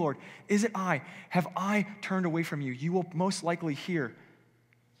 is it me, Lord? Is it I? Have I turned away from you? You will most likely hear,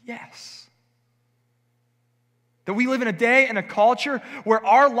 yes. That we live in a day and a culture where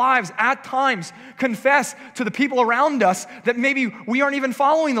our lives at times confess to the people around us that maybe we aren't even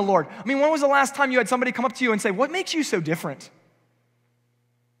following the Lord. I mean, when was the last time you had somebody come up to you and say, what makes you so different?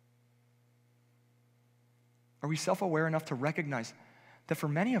 Are we self-aware enough to recognize that for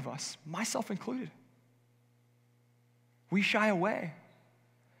many of us, myself included, we shy away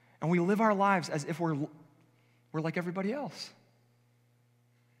and we live our lives as if we're like everybody else?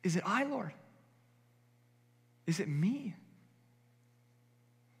 Is it I, Lord? Is it me?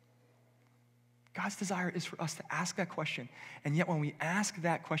 God's desire is for us to ask that question. And yet when we ask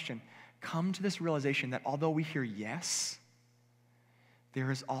that question, come to this realization that although we hear yes,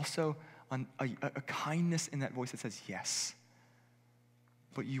 there is also a kindness in that voice that says yes,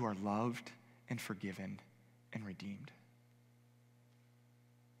 but you are loved and forgiven and redeemed.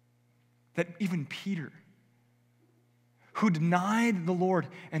 That even Peter, who denied the Lord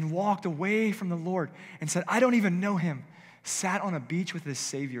and walked away from the Lord and said, I don't even know him, sat on a beach with his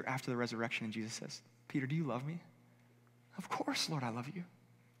Savior after the resurrection. And Jesus says, Peter, do you love me? Of course, Lord, I love you.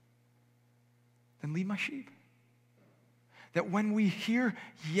 Then lead my sheep. That when we hear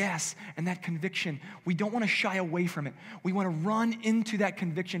yes and that conviction, we don't want to shy away from it. We want to run into that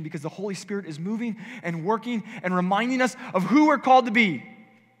conviction because the Holy Spirit is moving and working and reminding us of who we're called to be.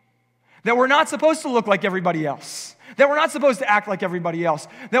 That we're not supposed to look like everybody else. That we're not supposed to act like everybody else.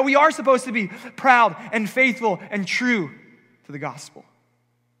 That we are supposed to be proud and faithful and true to the gospel.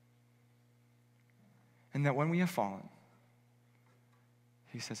 And that when we have fallen,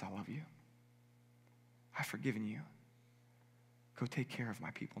 he says, I love you. I've forgiven you. Go take care of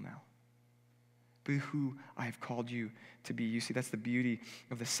my people now. Be who I have called you to be. You see, that's the beauty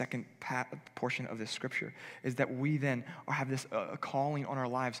of the second portion of this scripture, is that we then have this calling on our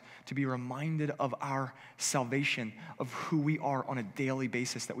lives to be reminded of our salvation, of who we are on a daily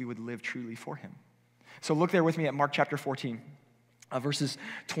basis, that we would live truly for him. So look there with me at Mark chapter 14, verses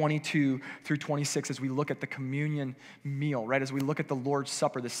 22 through 26, as we look at the communion meal, right? As we look at the Lord's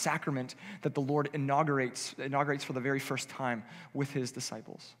Supper, the sacrament that the Lord inaugurates for the very first time with his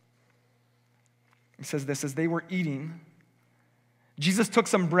disciples. It says this, as they were eating, Jesus took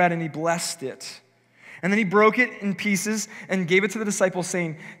some bread and he blessed it. And then he broke it in pieces and gave it to the disciples,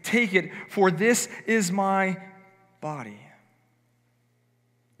 saying, take it, for this is my body.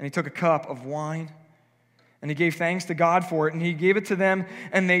 And he took a cup of wine and he gave thanks to God for it, and he gave it to them,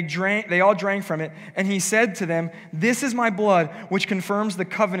 and they all drank from it. And he said to them, this is my blood, which confirms the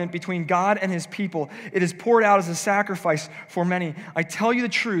covenant between God and his people. It is poured out as a sacrifice for many. I tell you the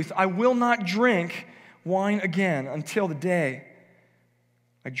truth, I will not drink wine again until the day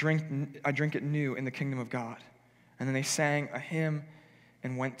I drink it new in the kingdom of God. And then they sang a hymn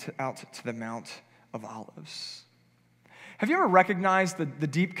and went out to the Mount of Olives. Have you ever recognized the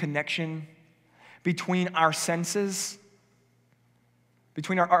deep connection between our senses,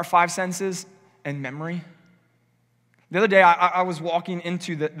 between our five senses and memory? The other day, I was walking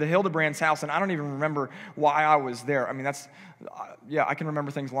into the Hildebrand's house, and I don't even remember why I was there. I mean, I can remember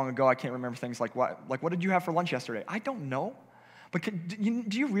things long ago. I can't remember things like what did you have for lunch yesterday? I don't know. But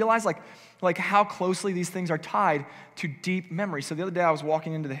do you realize like how closely these things are tied to deep memory? So the other day, I was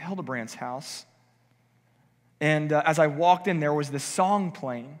walking into the Hildebrand's house, and as I walked in, there was this song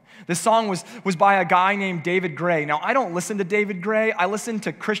playing. This song was by a guy named David Gray. Now, I don't listen to David Gray. I listen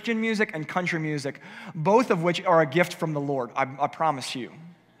to Christian music and country music, both of which are a gift from the Lord, I promise you.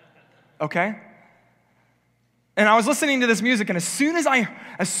 Okay? And I was listening to this music, and as soon as I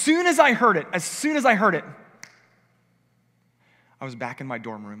heard it, I was back in my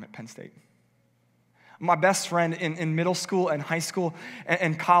dorm room at Penn State. My best friend in middle school and high school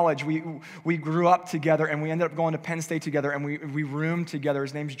and college, we grew up together, and we ended up going to Penn State together, and we roomed together.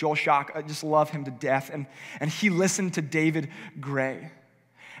 His name's Joel Schock. I just love him to death. And he listened to David Gray.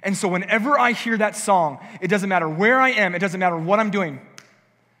 And so whenever I hear that song, it doesn't matter where I am, it doesn't matter what I'm doing,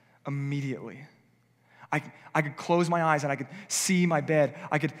 immediately I could close my eyes and I could see my bed.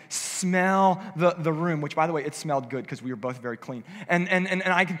 I could smell the room, which, by the way, it smelled good because we were both very clean. And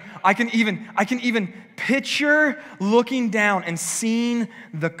I can even picture looking down and seeing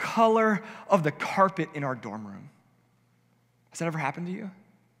the color of the carpet in our dorm room. Has that ever happened to you?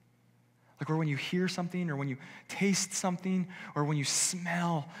 Or when you hear something, or when you taste something, or when you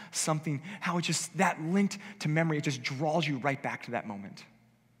smell something, how it's just that linked to memory, it just draws you right back to that moment.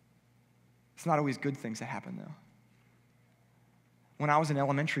 It's not always good things that happen, though. When I was in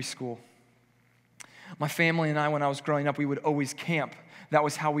elementary school, my family and I, when I was growing up, we would always camp. That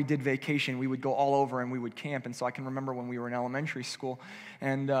was how we did vacation. We would go all over and we would camp. And so I can remember when we were in elementary school,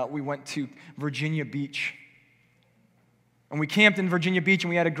 and we went to Virginia Beach. And we camped in Virginia Beach, and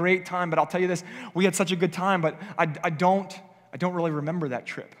we had a great time. But I'll tell you this, we had such a good time, but I don't really remember that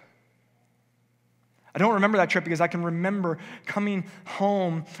trip. I don't remember that trip because I can remember coming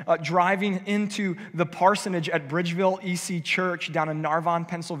home, driving into the parsonage at Bridgeville EC Church down in Narvon,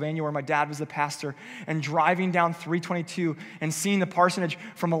 Pennsylvania, where my dad was the pastor, and driving down 322 and seeing the parsonage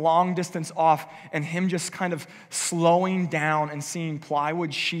from a long distance off, and him just kind of slowing down and seeing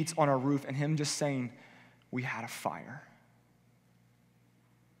plywood sheets on our roof, and him just saying, "We had a fire."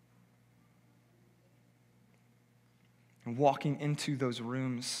 And walking into those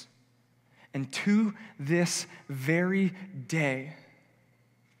rooms. And to this very day,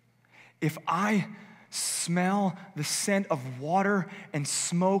 if I smell the scent of water and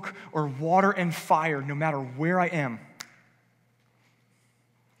smoke or water and fire, no matter where I am,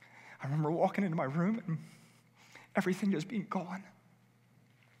 I remember walking into my room and everything just being gone.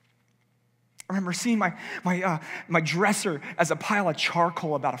 I remember seeing my dresser as a pile of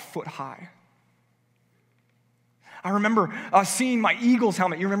charcoal about a foot high. I remember seeing my Eagles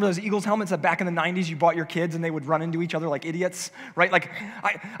helmet. You remember those Eagles helmets that back in the 90s you bought your kids and they would run into each other like idiots, right? Like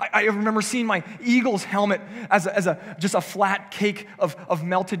I remember seeing my Eagles helmet as just a flat cake of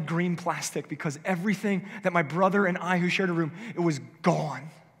melted green plastic, because everything that my brother and I, who shared a room, it was gone.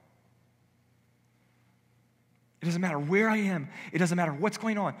 It doesn't matter where I am. It doesn't matter what's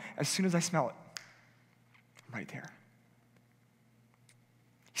going on. As soon as I smell it, I'm right there.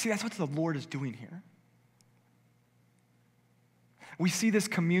 You see, that's what the Lord is doing here. We see this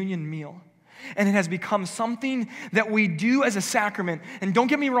communion meal, and it has become something that we do as a sacrament. And don't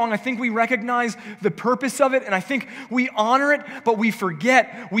get me wrong, I think we recognize the purpose of it, and I think we honor it, but we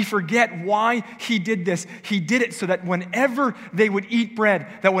forget why he did this. He did it so that whenever they would eat bread,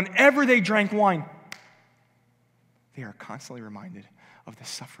 that whenever they drank wine, they are constantly reminded of the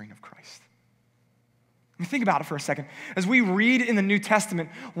suffering of Christ. I mean, think about it for a second. As we read in the New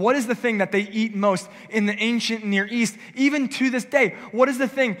Testament, what is the thing that they eat most in the ancient Near East, even to this day? What is the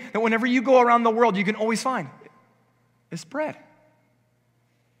thing that whenever you go around the world, you can always find? It's bread.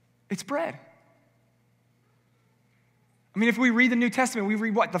 It's bread. I mean, if we read the New Testament, we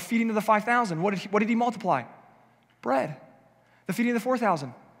read what? The feeding of the 5,000. What did he multiply? Bread. The feeding of the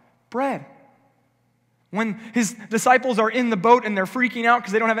 4,000. Bread. When his disciples are in the boat and they're freaking out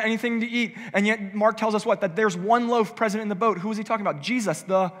because they don't have anything to eat, and yet Mark tells us what? That there's one loaf present in the boat. Who is he talking about? Jesus,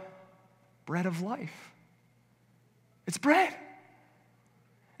 the bread of life. It's bread.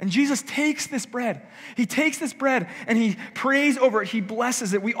 And Jesus takes this bread. He takes this bread and he prays over it. He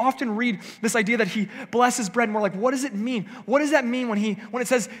blesses it. We often read this idea that he blesses bread, and we're like, what does it mean? What does that mean when it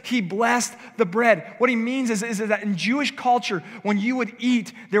says he blessed the bread? What he means is that in Jewish culture, when you would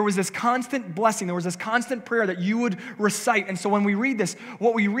eat, there was this constant blessing. There was this constant prayer that you would recite. And so when we read this,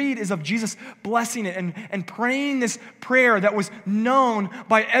 what we read is of Jesus blessing it and praying this prayer that was known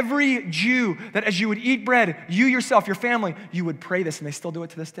by every Jew, that as you would eat bread, you yourself, your family, you would pray this, and they still do it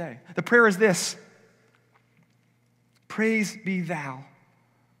to this day. The prayer is this: praise be thou,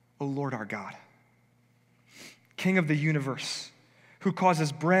 O Lord our God, King of the universe, who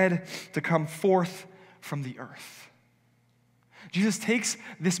causes bread to come forth from the earth. Jesus takes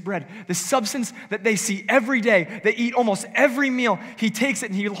this bread, this substance that they see every day, they eat almost every meal, he takes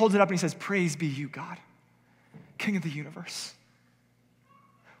it and he holds it up and he says, praise be you, God, King of the universe,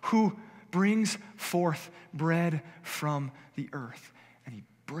 who brings forth bread from the earth. And he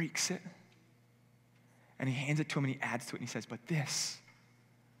breaks it, and he hands it to him, and he adds to it, and he says, but this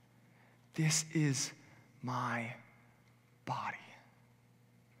is my body.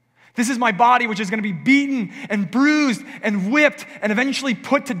 This is my body, which is going to be beaten and bruised and whipped and eventually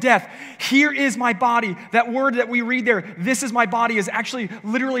put to death. Here is my body. That word that we read there, this is my body, is actually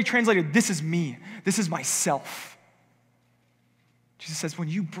literally translated, this is me. This is myself. Jesus says, when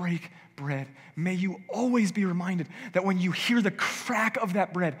you break bread, may you always be reminded that when you hear the crack of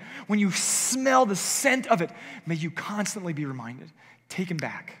that bread, when you smell the scent of it, may you constantly be reminded, taken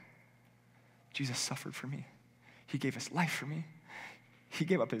back. Jesus suffered for me. He gave his life for me. He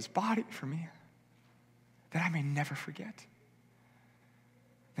gave up his body for me, that I may never forget.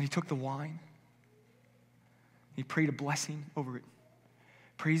 Then he took the wine. He prayed a blessing over it.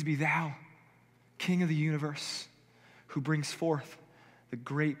 Praise be thou, King of the universe, who brings forth the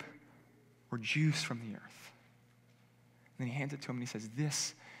grape or juice from the earth. And then he hands it to him and he says,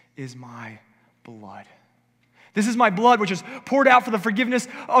 "This is my blood. This is my blood, which is poured out for the forgiveness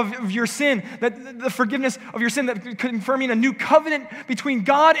of your sin, that the forgiveness of your sin, that confirming a new covenant between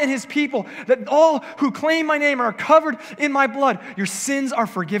God and his people, that all who claim my name are covered in my blood. Your sins are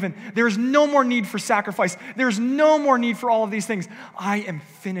forgiven. There is no more need for sacrifice. There is no more need for all of these things. I am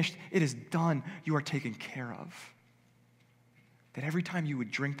finished. It is done. You are taken care of." That every time you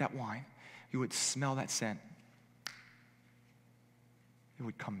would drink that wine, you would smell that scent. It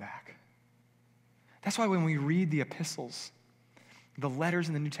would come back. That's why when we read the epistles, the letters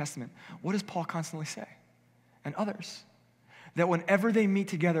in the New Testament, what does Paul constantly say? And others, that whenever they meet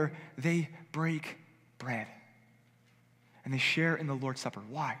together, they break bread. And they share in the Lord's Supper.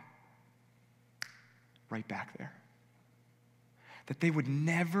 Why? Right back there. That they would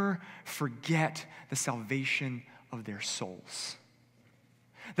never forget the salvation of their souls.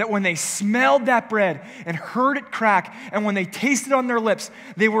 That when they smelled that bread and heard it crack, and when they tasted it on their lips,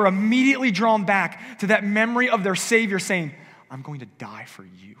 they were immediately drawn back to that memory of their Savior saying, "I'm going to die for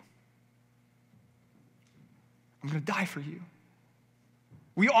you. I'm going to die for you."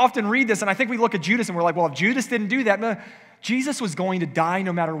 We often read this, and I think we look at Judas and we're like, well, if Judas didn't do that, no, Jesus was going to die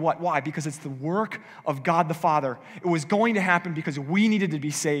no matter what. Why? Because it's the work of God the Father. It was going to happen because we needed to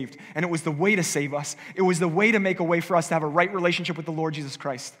be saved, and it was the way to save us. It was the way to make a way for us to have a right relationship with the Lord Jesus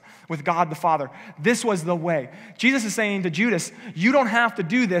Christ, with God the Father. This was the way. Jesus is saying to Judas, you don't have to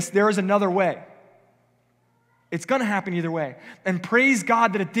do this. There is another way. It's going to happen either way. And praise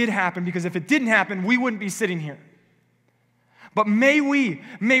God that it did happen, because if it didn't happen, we wouldn't be sitting here. But may we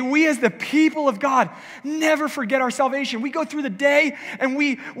as the people of God never forget our salvation. We go through the day and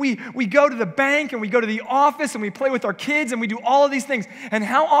we go to the bank and we go to the office and we play with our kids and we do all of these things. And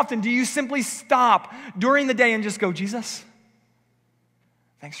how often do you simply stop during the day and just go, "Jesus,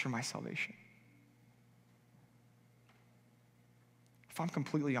 thanks for my salvation"? If I'm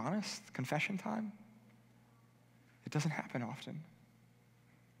completely honest, confession time, it doesn't happen often.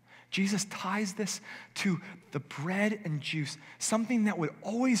 Jesus ties this to the bread and juice, something that would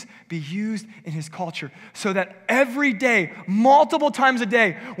always be used in his culture, so that every day, multiple times a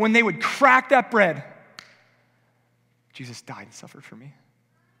day, when they would crack that bread, Jesus died and suffered for me.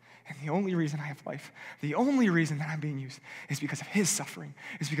 And the only reason I have life, the only reason that I'm being used is because of his suffering,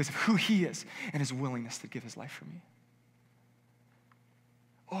 is because of who he is and his willingness to give his life for me.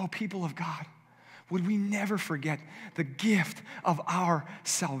 Oh, people of God, would we never forget the gift of our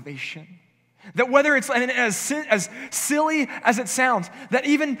salvation? That whether it's as silly as it sounds, that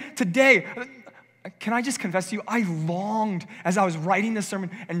even today, can I just confess to you, I longed, as I was writing this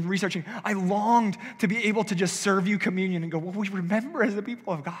sermon and researching, I longed to be able to just serve you communion and go, well, we remember as the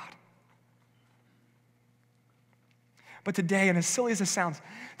people of God. But today, and as silly as it sounds,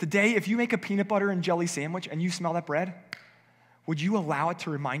 today, if you make a peanut butter and jelly sandwich and you smell that bread, would you allow it to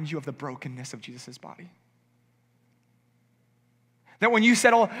remind you of the brokenness of Jesus' body? That when you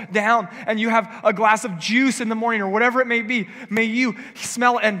settle down and you have a glass of juice in the morning or whatever it may be, may you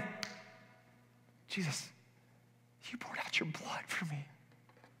smell it and, Jesus, you poured out your blood for me.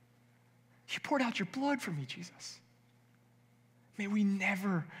 You poured out your blood for me, Jesus. May we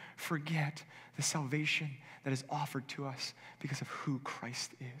never forget the salvation that is offered to us because of who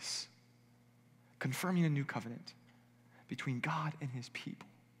Christ is, confirming a new covenant between God and his people.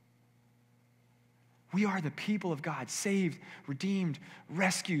 We are the people of God, saved, redeemed,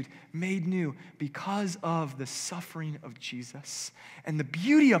 rescued, made new because of the suffering of Jesus. And the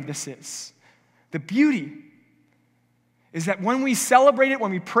beauty of this is that when we celebrate it,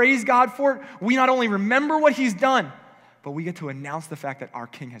 when we praise God for it, we not only remember what he's done, but we get to announce the fact that our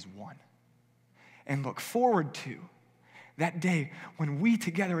King has won. And look forward to that day when we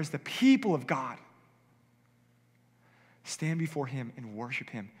together as the people of God stand before him and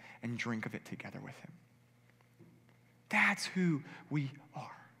worship him and drink of it together with him. That's who we are.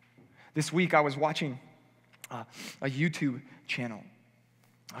 This week I was watching a YouTube channel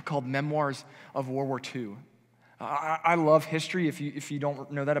called Memoirs of World War II. I love history. If you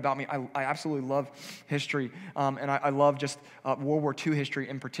don't know that about me, I absolutely love history, and I love just World War II history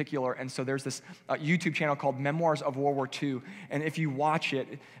in particular. And so there's this YouTube channel called Memoirs of World War II, and if you watch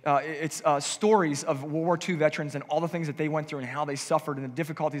it, it's stories of World War II veterans and all the things that they went through and how they suffered and the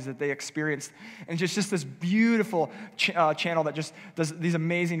difficulties that they experienced, and just this beautiful channel that just does these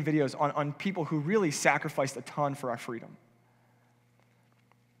amazing videos on people who really sacrificed a ton for our freedom.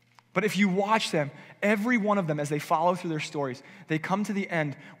 But if you watch them, every one of them, as they follow through their stories, they come to the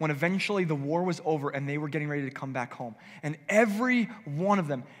end when eventually the war was over and they were getting ready to come back home. And every one of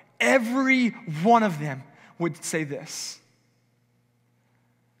them would say this: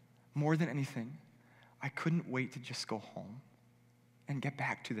 more than anything, I couldn't wait to just go home and get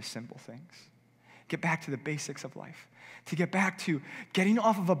back to the simple things, get back to the basics of life, to get back to getting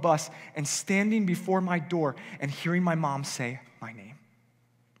off of a bus and standing before my door and hearing my mom say my name.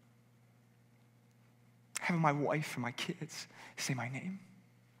 Having my wife and my kids say my name.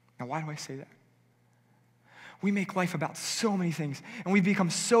 Now, why do I say that? We make life about so many things, and we become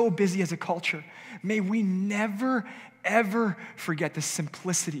so busy as a culture. May we never, ever forget the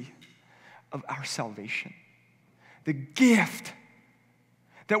simplicity of our salvation, the gift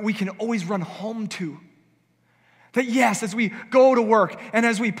that we can always run home to. That yes, as we go to work and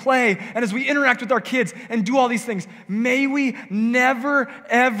as we play and as we interact with our kids and do all these things, may we never,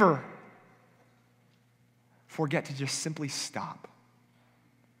 ever forget to just simply stop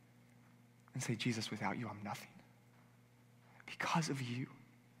and say, Jesus, without you, I'm nothing. Because of you,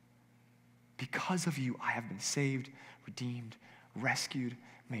 I have been saved, redeemed, rescued,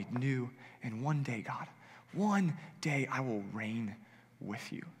 made new. And one day, God, one day I will reign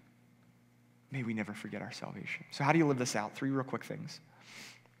with you. May we never forget our salvation. So how do you live this out? 3 real quick things.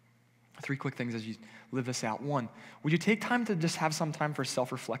 3 quick things as you live this out. 1, would you take time to just have some time for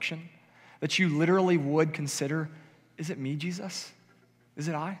self-reflection? That you literally would consider, is it me, Jesus? Is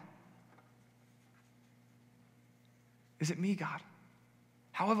it I? Is it me, God?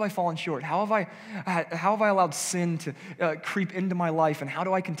 How have I fallen short? How have I allowed sin to creep into my life? And how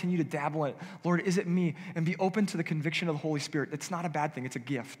do I continue to dabble in it? Lord, is it me? And be open to the conviction of the Holy Spirit. It's not a bad thing. It's a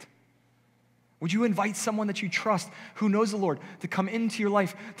gift. Would you invite someone that you trust who knows the Lord to come into your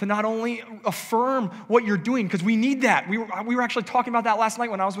life to not only affirm what you're doing, because we need that. We were actually talking about that last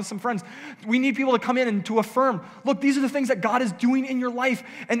night when I was with some friends. We need people to come in and to affirm, look, these are the things that God is doing in your life.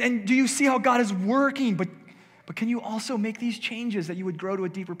 And do you see how God is working? But can you also make these changes that you would grow to a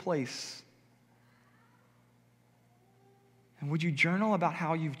deeper place? And would you journal about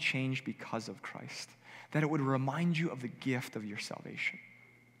how you've changed because of Christ? That it would remind you of the gift of your salvation.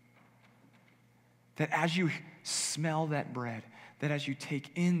 That as you smell that bread, that as you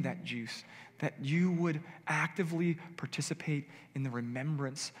take in that juice, that you would actively participate in the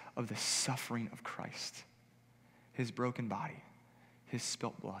remembrance of the suffering of Christ, his broken body, his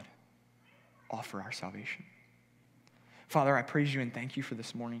spilt blood, all for our salvation. Father, I praise you and thank you for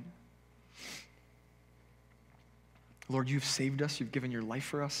this morning. Lord, you've saved us. You've given your life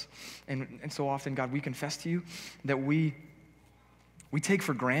for us. And so often, God, we confess to you that we take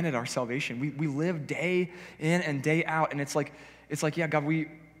for granted our salvation. We live day in and day out. And it's like, yeah, God, we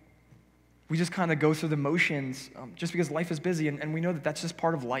just kind of go through the motions just because life is busy. And we know that that's just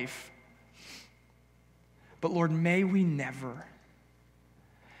part of life. But Lord, may we never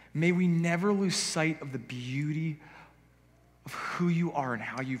lose sight of the beauty of who you are and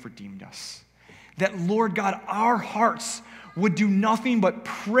how you've redeemed us. That, Lord God, our hearts would do nothing but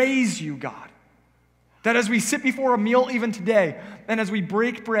praise you, God. That as we sit before a meal even today, and as we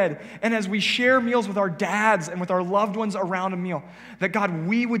break bread, and as we share meals with our dads and with our loved ones around a meal, that, God,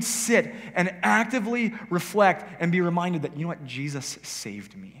 we would sit and actively reflect and be reminded that, you know what, Jesus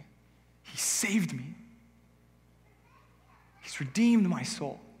saved me. He saved me. He's redeemed my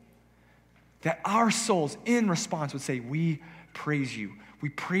soul. That our souls, in response, would say, we praise you. We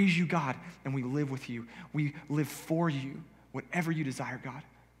praise you, God, and we live with you. We live for you, whatever you desire, God.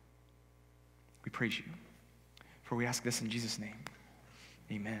 We praise you. For we ask this in Jesus' name.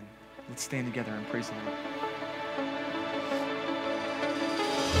 Amen. Let's stand together and praise the Lord.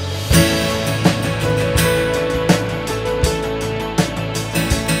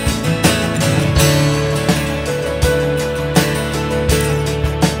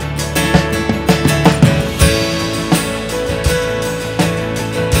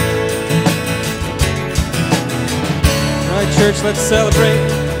 Church, let's celebrate.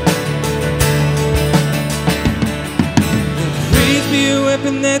 Praise be a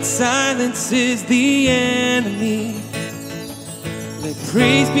weapon that silences the enemy. Let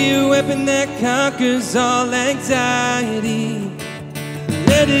praise be a weapon that conquers all anxiety.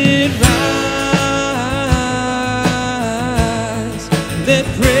 Let it rise. Let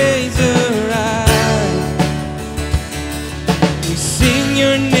praise arise. We sing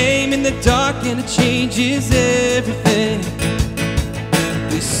your name in the dark and it changes everything.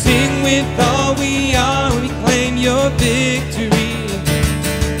 Sing with all we are, we claim your victory.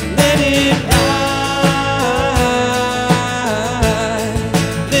 Let it rise,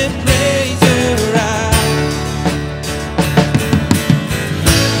 let praise arise.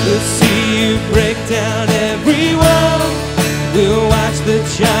 We'll see you break down every wall. We'll watch the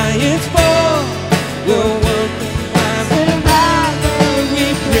giants fall. We'll work the survival. We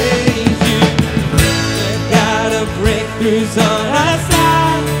praise you. The God of breakthroughs on our side.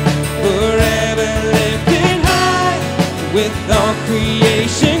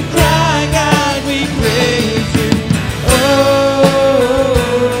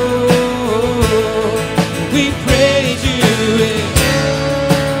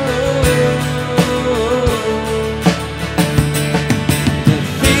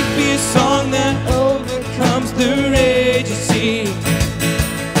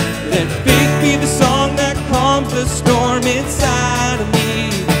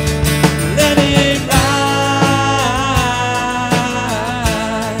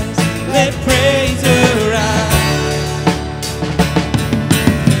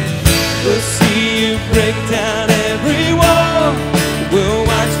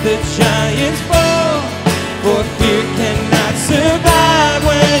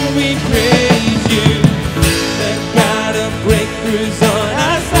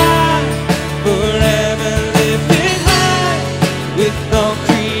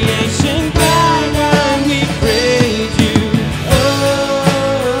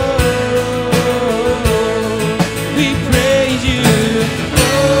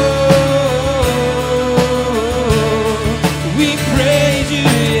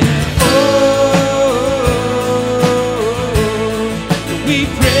 we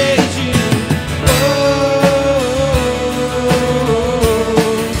praise you. Oh,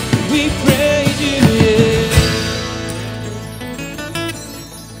 we praise you, yeah.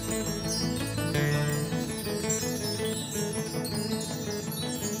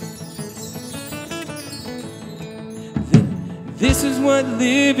 This is what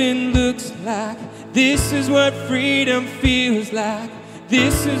living looks like. This is what freedom feels like.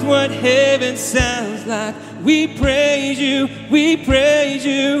 This is what heaven sounds like. We praise you, we praise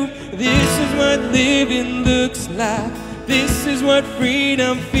you. This is what living looks like. This is what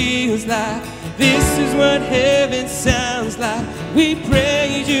freedom feels like. This is what heaven sounds like. We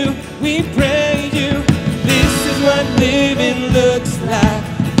praise you, we praise you. This is what living looks like.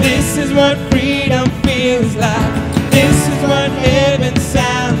 This is what freedom feels like. This is what heaven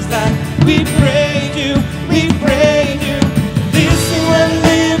sounds like. We praise you, we praise you. This is what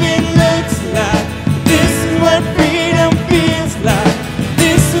living looks like. This is what freedom feels like.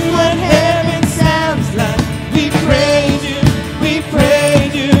 This is what heaven sounds like. We praise you, we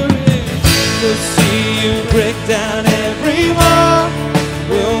praise you. We'll see you break down every wall.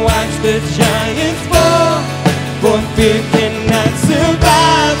 We'll watch the giants fall. For fear cannot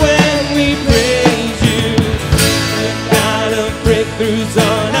survive when we praise you. The God of breakthroughs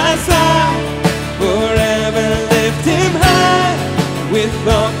on our side. Forever lift him high. With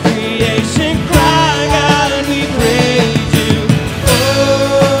all creation cry, God, we praise you. Oh,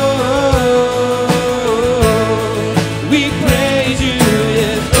 we praise you,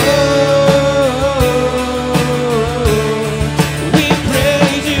 yes. Oh, we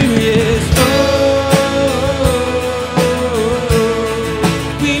praise you, yes. Oh,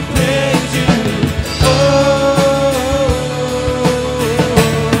 we praise you. Oh,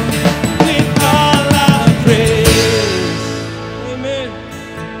 with all our praise. Amen.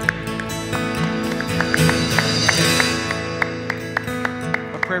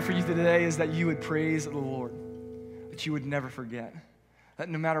 My prayer for you today is that you would praise the Lord, that you would never forget. That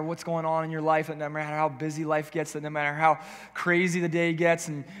no matter what's going on in your life, that no matter how busy life gets, that no matter how crazy the day gets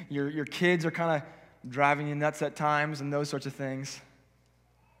and your kids are kind of driving you nuts at times and those sorts of things,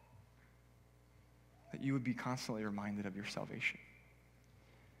 that you would be constantly reminded of your salvation.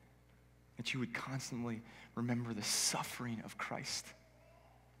 That you would constantly remember the suffering of Christ.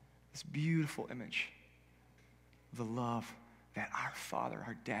 This beautiful image of the love that our Father,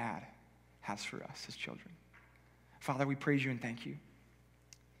 our Dad, has for us as children. Father, we praise you and thank you.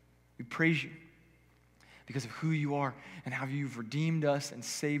 We praise you because of who you are and how you've redeemed us and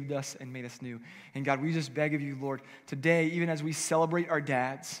saved us and made us new. And God, we just beg of you, Lord, today, even as we celebrate our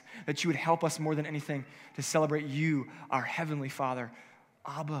dads, that you would help us more than anything to celebrate you, our Heavenly Father,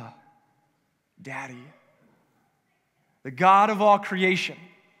 Abba, Daddy, the God of all creation,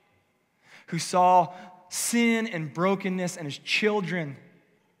 who saw sin and brokenness and his children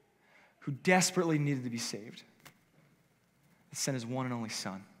who desperately needed to be saved. He sent his one and only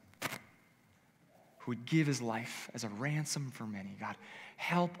Son, who would give his life as a ransom for many. God,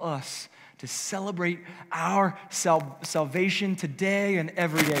 help us to celebrate our salvation today and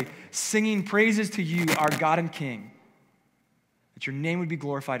every day, singing praises to you, our God and King, that your name would be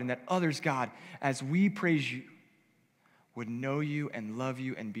glorified and that others, God, as we praise you, would know you and love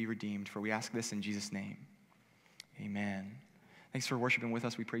you and be redeemed. For we ask this in Jesus' name. Amen. Thanks for worshiping with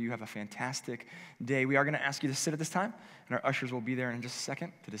us. We pray you have a fantastic day. We are going to ask you to sit at this time, and our ushers will be there in just a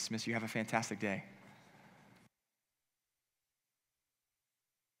second to dismiss you. Have a fantastic day.